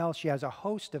female. She has a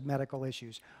host of medical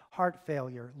issues: heart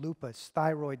failure, lupus,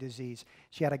 thyroid disease.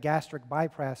 She had a gastric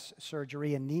bypass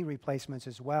surgery and knee replacements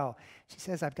as well. She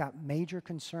says, I've got major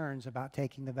concerns about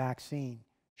taking the vaccine.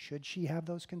 Should she have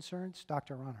those concerns?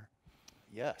 Dr. Ronner.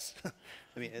 Yes.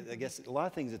 I mean, I guess a lot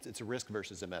of things, it's a risk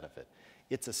versus a benefit.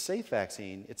 It's a safe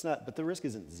vaccine, it's not, but the risk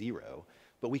isn't zero,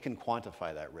 but we can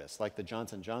quantify that risk. Like the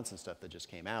Johnson & Johnson stuff that just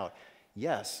came out,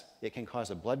 yes, it can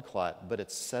cause a blood clot, but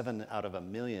it's 7 out of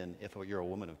 1 million if you're a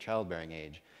woman of childbearing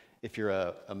age. If you're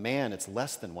a man, it's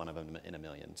less than 1 in a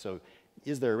million. So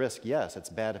is there a risk? Yes, it's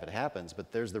bad if it happens,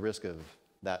 but there's the risk of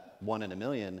that 1 in a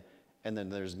million, and then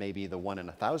there's maybe the 1 in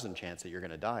 1,000 chance that you're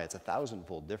gonna die. It's a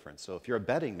 1,000-fold difference. So if you're a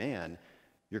betting man,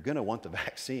 you're gonna want the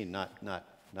vaccine, not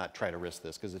try to risk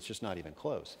this, because it's just not even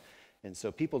close. And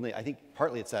so people need, I think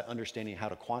partly it's that understanding how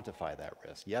to quantify that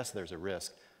risk. Yes, there's a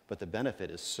risk, but the benefit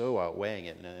is so outweighing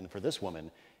it. And for this woman,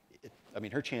 I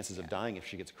mean, her chances of dying if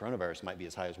she gets coronavirus might be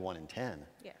as high as 1 in 10.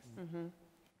 Yes.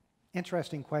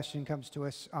 Interesting question comes to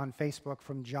us on Facebook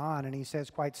from John, and he says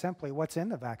quite simply, what's in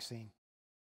the vaccine?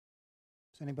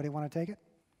 Does anybody want to take it?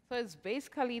 So it's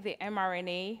basically the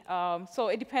mRNA. So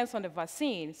it depends on the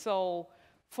vaccine. So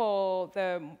for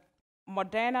the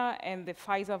Moderna and the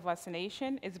Pfizer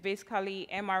vaccination, it's basically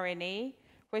mRNA,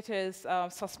 which is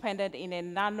suspended in a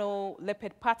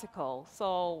nanolipid particle.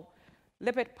 So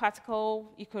lipid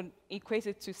particle, you could equate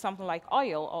it to something like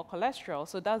oil or cholesterol.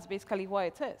 So that's basically what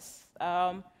it is.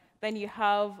 Then you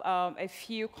have a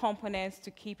few components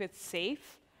to keep it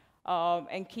safe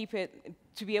and keep it,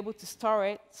 to be able to store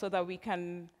it so that we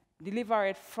can deliver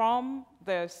it from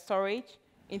the storage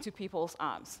into people's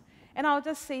arms. And I'll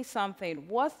just say something.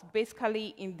 What's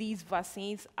basically in these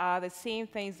vaccines are the same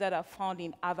things that are found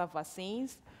in other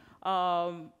vaccines.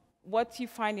 What you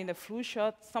find in the flu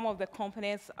shot, some of the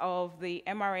components of the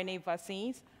mRNA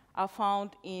vaccines are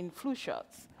found in flu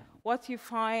shots. What you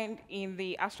find in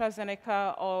the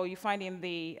AstraZeneca or you find in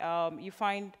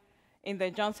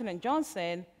the Johnson &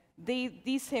 Johnson,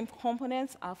 these same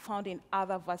components are found in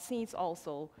other vaccines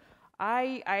also.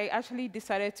 I actually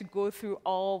decided to go through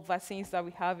all vaccines that we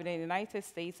have in the United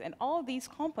States, and all these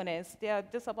components, they are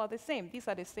just about the same. These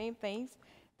are the same things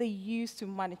they use to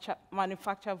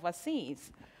manufacture vaccines.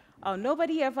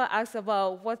 Nobody ever asks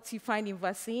about what you find in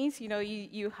vaccines. You know,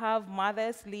 you have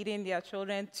mothers leading their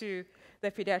children to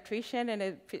the pediatrician, and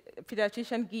the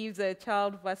pediatrician gives a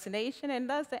child vaccination, and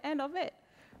that's the end of it.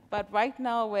 But right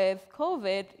now with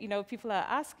COVID, you know, people are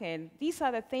asking, these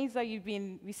are the things that you've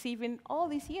been receiving all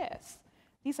these years.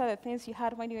 These are the things you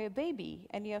had when you were a baby,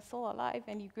 and you're still alive,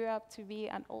 and you grew up to be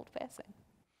an old person.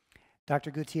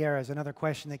 Dr. Gutierrez, another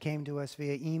question that came to us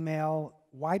via email.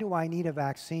 Why do I need a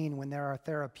vaccine when there are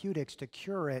therapeutics to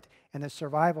cure it and the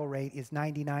survival rate is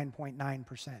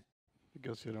 99.9%?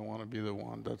 Because you don't want to be the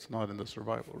one that's not in the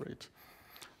survival rate.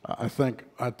 I think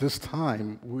at this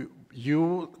time,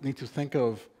 you need to think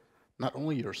of not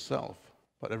only yourself,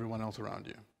 but everyone else around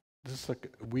you.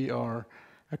 We are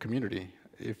a community.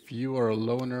 If you are a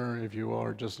loner, if you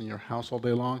are just in your house all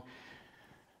day long,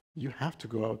 you have to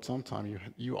go out sometime.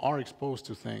 You are exposed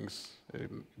to things,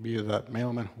 be it that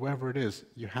mailman, whoever it is.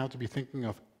 You have to be thinking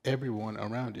of everyone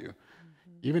around you.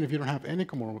 Even if you don't have any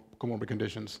comorbid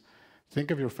conditions, think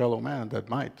of your fellow man that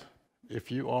might. If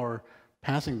you are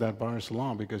passing that virus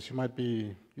along, because you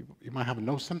might have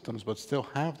no symptoms, but still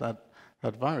have that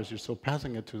virus, you're still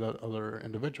passing it to that other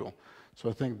individual. So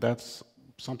I think that's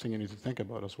something you need to think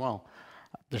about as well.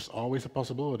 There's always a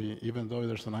possibility, even though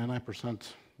there's a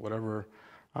 99% whatever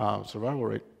survival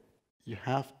rate, you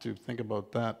have to think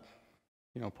about that,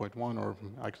 0.1, or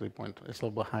actually it's a little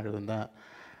bit higher than that,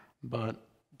 but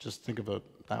just think of it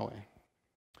that way.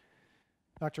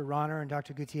 Dr. Ronner and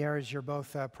Dr. Gutierrez, you're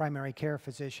both primary care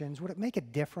physicians. Would it make a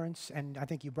difference, and I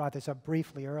think you brought this up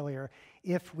briefly earlier,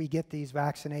 if we get these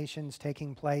vaccinations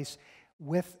taking place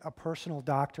with a personal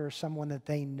doctor, someone that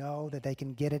they know, that they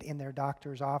can get it in their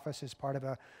doctor's office as part of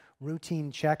a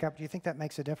routine checkup? Do you think that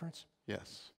makes a difference?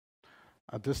 Yes.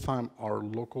 At this time, our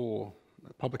local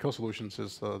Public Health Solutions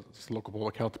is this local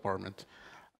public health department.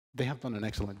 They have done an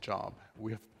excellent job.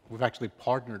 We've actually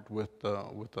partnered with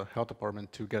the health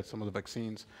department to get some of the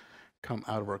vaccines come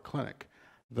out of our clinic.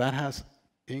 That has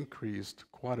increased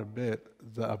quite a bit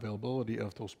the availability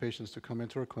of those patients to come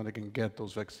into our clinic and get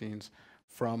those vaccines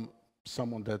from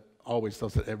someone that always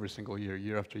does it every single year,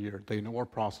 year after year. They know our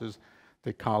process.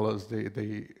 They call us.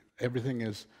 Everything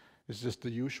is just the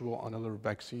usual, another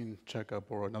vaccine checkup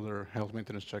or another health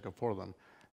maintenance checkup for them.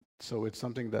 So it's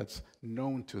something that's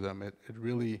known to them. It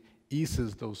really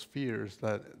eases those fears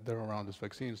that they're around this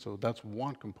vaccine. So that's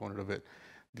one component of it.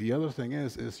 The other thing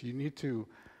is you need to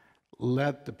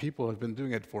let the people who have been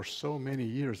doing it for so many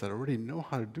years that already know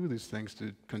how to do these things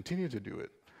to continue to do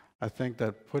it. I think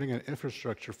that putting an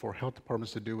infrastructure for health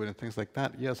departments to do it and things like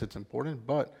that, yes, it's important,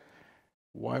 but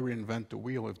why reinvent the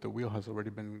wheel if the wheel has already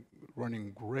been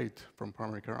running great from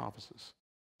primary care offices?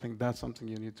 I think that's something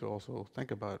you need to also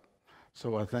think about.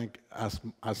 So I think as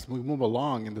we move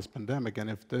along in this pandemic, and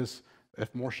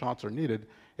if more shots are needed,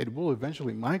 it will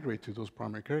eventually migrate to those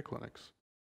primary care clinics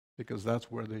because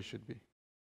that's where they should be.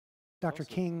 Dr.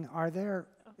 King,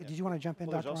 did you want to jump in,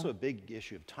 Well, Dr. there's also Ron? a big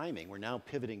issue of timing. We're now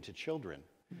pivoting to children.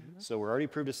 So we're already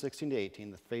approved to 16 to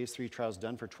 18. The phase 3 trial is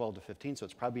done for 12 to 15, so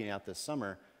it's probably out this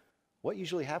summer. What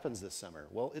usually happens this summer?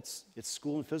 Well, it's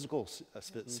school and physical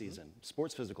season,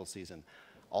 sports physical season.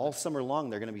 All summer long,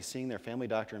 they're going to be seeing their family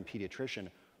doctor and pediatrician.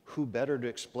 Who better to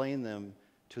explain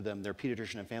to them, their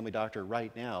pediatrician and family doctor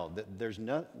right now? That there's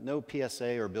no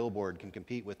PSA or billboard can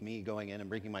compete with me going in and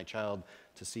bringing my child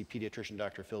to see pediatrician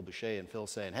Dr. Phil Boucher and Phil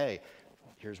saying, hey,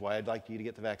 here's why I'd like you to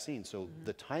get the vaccine. So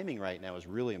the timing right now is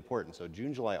really important. So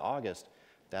June, July, August,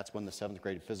 that's when the 7th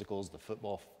grade physicals, the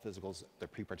football physicals, the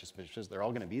pre-participation, they're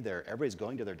all going to be there. Everybody's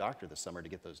going to their doctor this summer to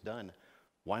get those done.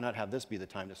 Why not have this be the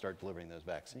time to start delivering those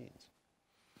vaccines?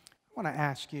 I want to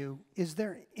ask you, is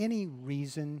there any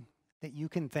reason that you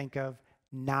can think of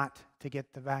not to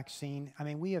get the vaccine? I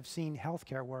mean, we have seen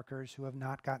healthcare workers who have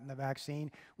not gotten the vaccine.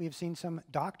 We have seen some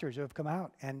doctors who have come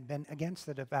out and been against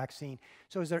the vaccine.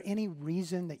 So is there any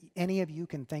reason that any of you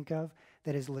can think of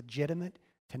that is legitimate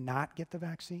to not get the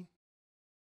vaccine?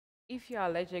 If you're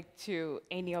allergic to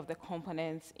any of the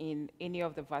components in any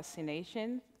of the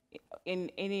vaccinations, in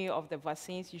any of the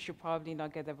vaccines, you should probably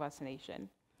not get the vaccination.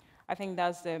 I think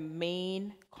that's the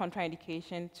main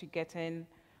contraindication to getting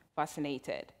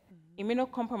vaccinated.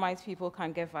 Immunocompromised people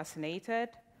can get vaccinated.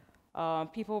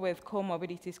 People with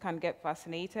comorbidities can get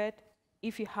vaccinated.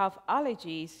 If you have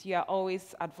allergies, you are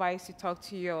always advised to talk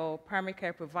to your primary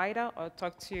care provider or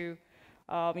talk to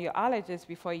your allergist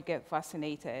before you get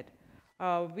vaccinated.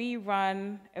 We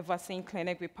run a vaccine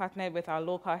clinic. We partnered with our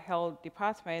local health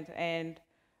department, and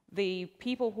the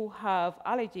people who have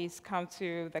allergies come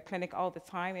to the clinic all the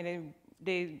time, and then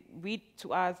they read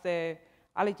to us the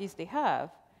allergies they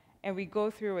have, and we go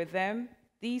through with them.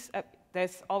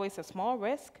 There's always a small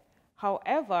risk.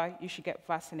 However, you should get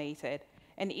vaccinated.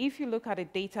 And if you look at the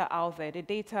data out there, the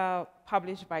data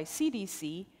published by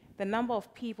CDC, the number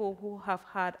of people who have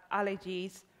had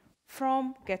allergies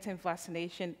from getting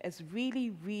vaccination is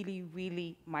really, really,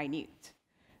 really minute.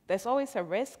 There's always a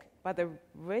risk, but the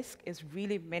risk is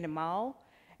really minimal.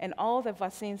 And all the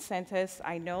vaccine centers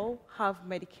I know have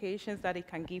medications that they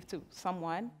can give to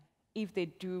someone if they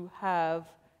do have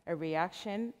a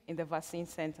reaction in the vaccine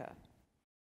center.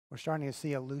 We're starting to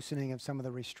see a loosening of some of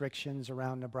the restrictions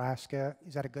around Nebraska.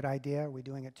 Is that a good idea? Are we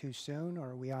doing it too soon, or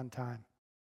are we on time?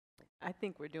 I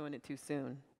think we're doing it too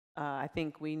soon. I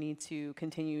think we need to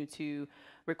continue to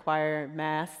require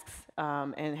masks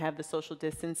and have the social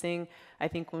distancing. I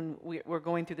think when we're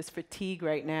going through this fatigue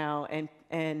right now,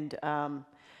 and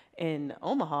in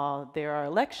Omaha, there are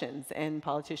elections, and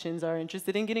politicians are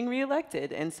interested in getting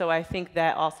reelected. And so I think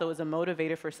that also is a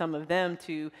motivator for some of them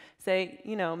to say,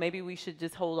 you know, maybe we should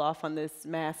just hold off on this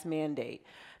mask mandate.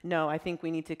 No, I think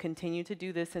we need to continue to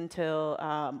do this until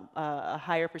a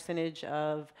higher percentage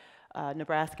of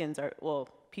Nebraskans are, well,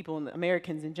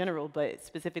 Americans in general, but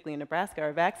specifically in Nebraska,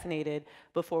 are vaccinated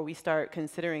before we start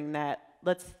considering that.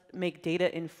 Let's make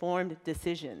data-informed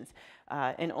decisions.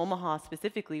 In Omaha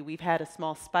specifically, we've had a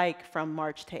small spike from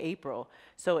March to April.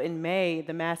 So in May,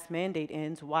 the mask mandate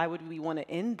ends. Why would we want to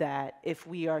end that if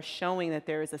we are showing that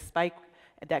there is a spike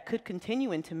that could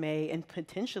continue into May and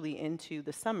potentially into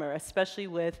the summer, especially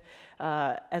with,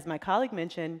 as my colleague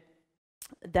mentioned,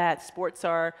 that sports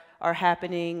are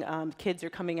happening, kids are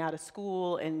coming out of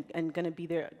school and going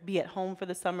to be at home for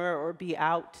the summer or be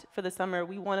out for the summer.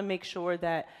 We want to make sure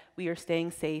that we are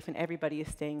staying safe and everybody is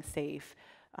staying safe.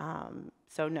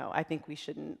 So no, I think we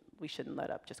shouldn't let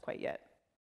up just quite yet.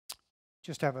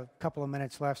 Just have a couple of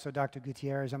minutes left, so Dr.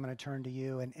 Gutierrez, I'm going to turn to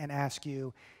you and ask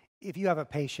you, if you have a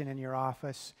patient in your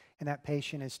office and that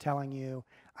patient is telling you,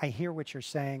 I hear what you're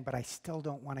saying, but I still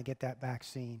don't want to get that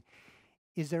vaccine.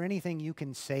 Is there anything you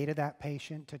can say to that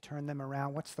patient to turn them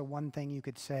around? What's the one thing you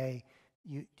could say,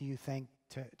 do you think,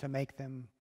 to make them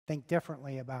think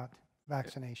differently about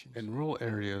vaccinations? In rural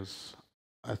areas,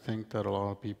 I think that a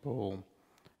lot of people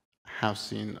have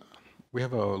seen, we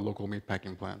have a local meat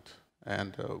packing plant,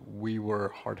 and we were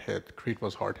hard hit, Crete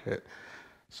was hard hit.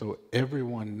 So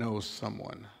everyone knows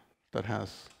someone that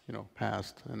has,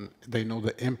 passed, and they know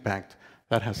the impact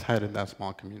that has had in that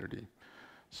small community.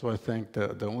 So I think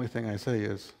the only thing I say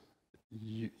is,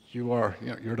 you're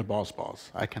the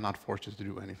boss. I cannot force you to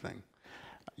do anything.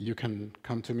 You can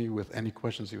come to me with any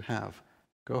questions you have.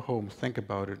 Go home, think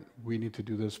about it. We need to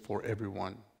do this for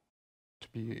everyone to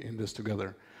be in this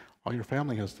together. All your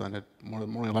family has done it. More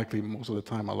than likely, most of the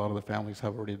time, a lot of the families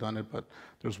have already done it, but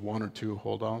there's one or two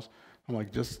holdouts. I'm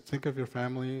like, just think of your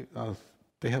family.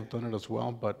 They have done it as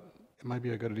well, but it might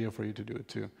be a good idea for you to do it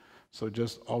too. So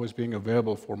just always being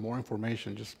available for more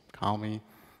information, just call me,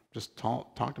 just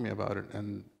talk to me about it.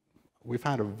 And we've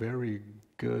had a very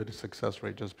good success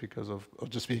rate just because of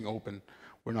just being open.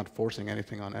 We're not forcing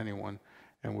anything on anyone,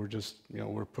 and we're just,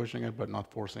 we're pushing it, but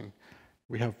not forcing.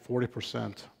 We have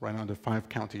 40% right now in the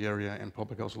 5-county area in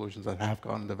public health solutions that have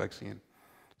gotten the vaccine.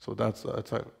 So that's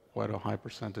quite a high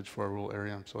percentage for a rural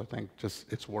area. So I think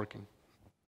just it's working.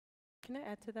 Can I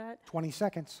add to that? 20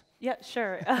 seconds. Yeah,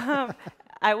 sure.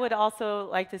 I would also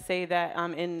like to say that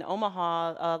in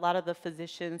Omaha, a lot of the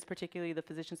physicians, particularly the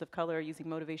physicians of color, are using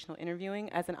motivational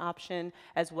interviewing as an option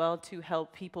as well to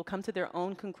help people come to their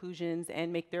own conclusions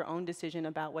and make their own decision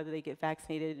about whether they get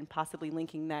vaccinated, and possibly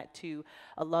linking that to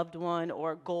a loved one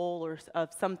or a goal or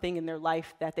of something in their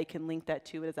life that they can link that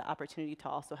to as an opportunity to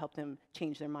also help them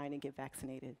change their mind and get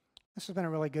vaccinated. This has been a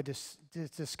really good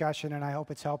discussion, and I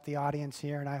hope it's helped the audience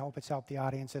here, and I hope it's helped the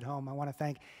audience at home. I want to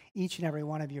thank each and every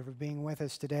one of you for being with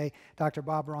us today. Dr.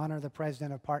 Bob Ronner, the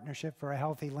president of Partnership for a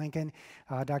Healthy Lincoln,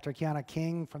 Dr. Kiana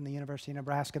King from the University of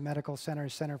Nebraska Medical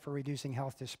Center's Center for Reducing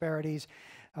Health Disparities,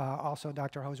 also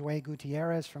Dr. Josue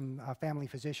Gutierrez, from family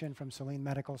physician from Saline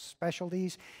Medical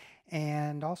Specialties,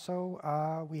 and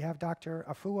also we have Dr.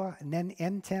 Afua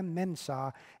Nentem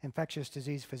Mensah, infectious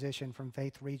disease physician from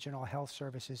Faith Regional Health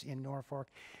Services in Norfolk.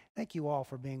 Thank you all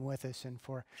for being with us and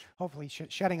for hopefully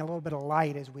shedding a little bit of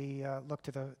light as we look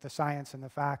to the science and the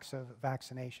facts of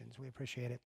vaccinations. We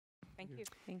appreciate it. Thank you.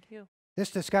 Thank you. This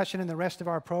discussion and the rest of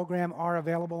our program are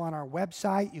available on our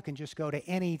website. You can just go to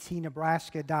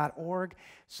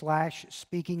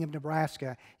netnebraska.org/Speaking of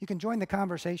Nebraska. You can join the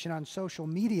conversation on social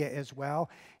media as well.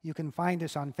 You can find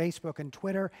us on Facebook and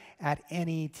Twitter at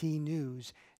NET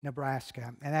News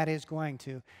Nebraska. And that is going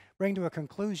to bring to a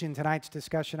conclusion tonight's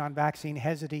discussion on vaccine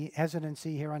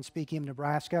hesitancy here on Speaking of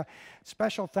Nebraska.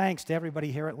 Special thanks to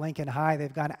everybody here at Lincoln High.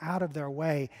 They've gone out of their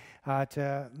way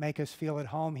to make us feel at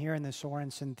home here in the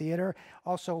Sorensen Theater.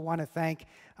 Also want to thank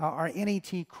our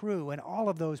NET crew and all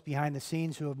of those behind the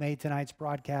scenes who have made tonight's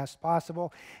broadcast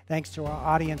possible. Thanks to our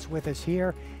audience with us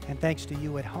here, and thanks to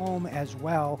you at home as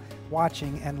well,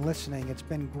 watching and listening. It's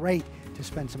been great to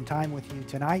spend some time with you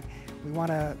tonight. We want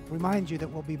to remind you that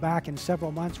we'll be back in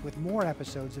several months with more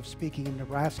episodes of Speaking of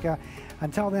Nebraska.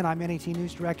 Until then, I'm NET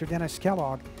News Director Dennis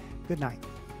Kellogg. Good night.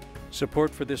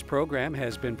 Support for this program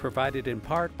has been provided in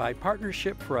part by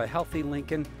Partnership for a Healthy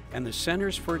Lincoln and the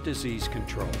Centers for Disease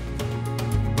Control.